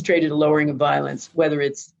 demonstrated a lowering of violence, whether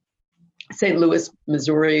it's St. Louis,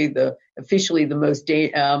 Missouri, officially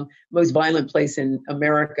the most violent place in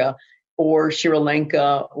America, or Sri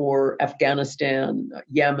Lanka, or Afghanistan,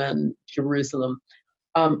 Yemen, Jerusalem.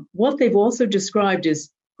 What they've also described is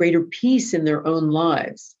greater peace in their own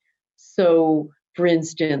lives. So, for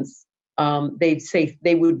instance, they'd say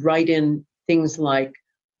they would write in things like,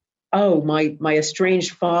 "Oh, my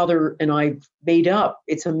estranged father and I've made up.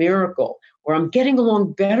 It's a miracle." Or, "I'm getting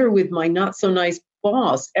along better with my not so nice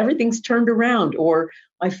boss. Everything's turned around." Or,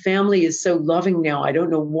 "My family is so loving now. I don't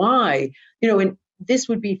know why." And this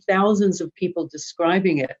would be thousands of people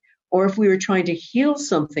describing it. Or if we were trying to heal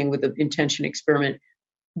something with an intention experiment,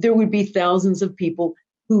 there would be thousands of people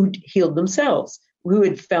who healed themselves, who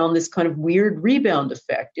had found this kind of weird rebound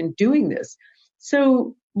effect in doing this.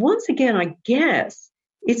 So once again, I guess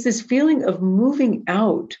it's this feeling of moving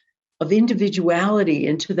out of individuality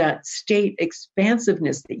into that state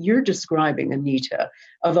expansiveness that you're describing, Anita,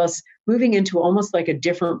 of us moving into almost like a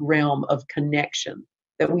different realm of connection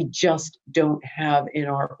that we just don't have in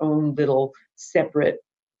our own little separate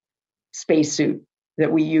spacesuit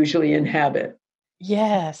that we usually inhabit.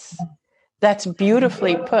 Yes, that's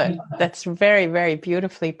beautifully put. That's very, very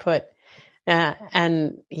beautifully put.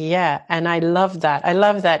 And I love that. I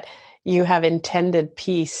love that you have intended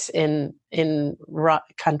peace in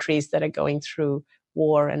countries that are going through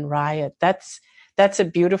war and riot. That's a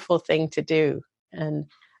beautiful thing to do. And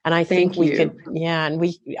I think we could,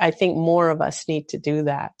 I think more of us need to do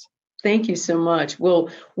that. Thank you so much. Well,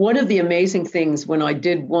 one of the amazing things when I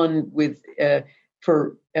did one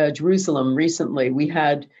for Jerusalem recently, we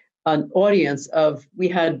had an audience we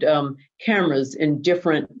had cameras in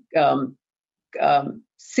different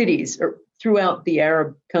cities or throughout the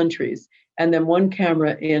Arab countries, and then one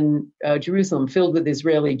camera in Jerusalem filled with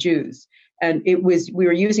Israeli Jews. And we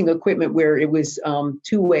were using equipment where it was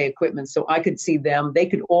two-way equipment, so I could see them, they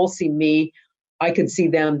could all see me, I could see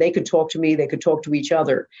them, they could talk to me, they could talk to each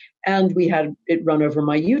other. And we had it run over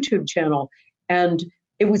my YouTube channel. And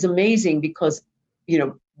it was amazing because,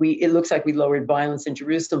 it looks like we lowered violence in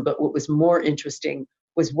Jerusalem, but what was more interesting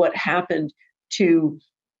was what happened to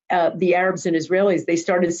the Arabs and Israelis. They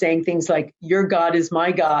started saying things like, "Your God is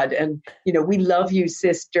my God," and, "We love you,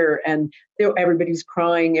 sister." And everybody was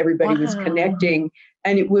crying, everybody was connecting.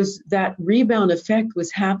 And it was that rebound effect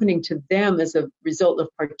was happening to them as a result of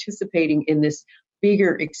participating in this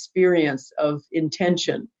bigger experience of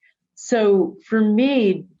intention. So for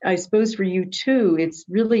me, I suppose for you too, it's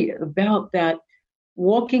really about that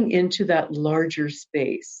walking into that larger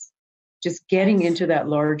space, just getting into that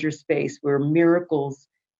larger space where miracles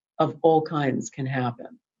of all kinds can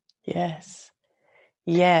happen. Yes.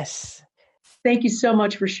 Yes. Thank you so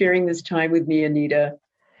much for sharing this time with me, Anita.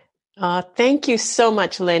 Thank you so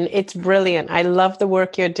much, Lynn. It's brilliant. I love the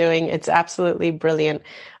work you're doing. It's absolutely brilliant.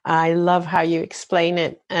 I love how you explain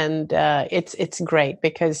it, and it's great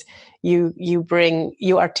because you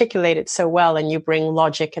articulate it so well, and you bring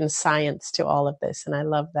logic and science to all of this, and I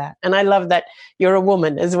love that. And I love that you're a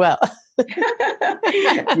woman as well.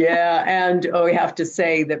 Yeah, and we have to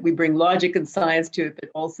say that we bring logic and science to it, but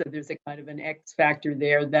also there's a kind of an X factor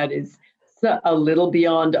there that is a little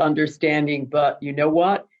beyond understanding. But you know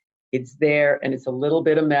what? It's there, and it's a little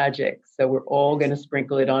bit of magic. So we're all going to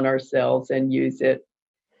sprinkle it on ourselves and use it.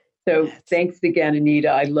 So thanks again, Anita.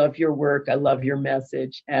 I love your work. I love your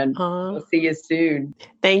message. And Aw. we'll see you soon.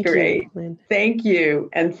 Thank Great. you, Lynn. Thank you.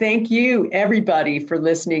 And thank you, everybody, for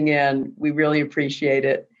listening in. We really appreciate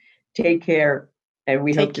it. Take care. And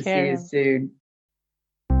we hope to see you soon.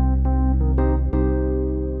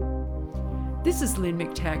 This is Lynn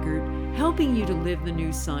McTaggart, helping you to live the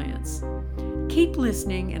new science. Keep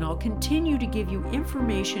listening, and I'll continue to give you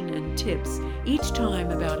information and tips each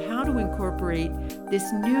time about how to incorporate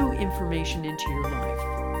this new information into your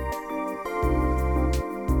life.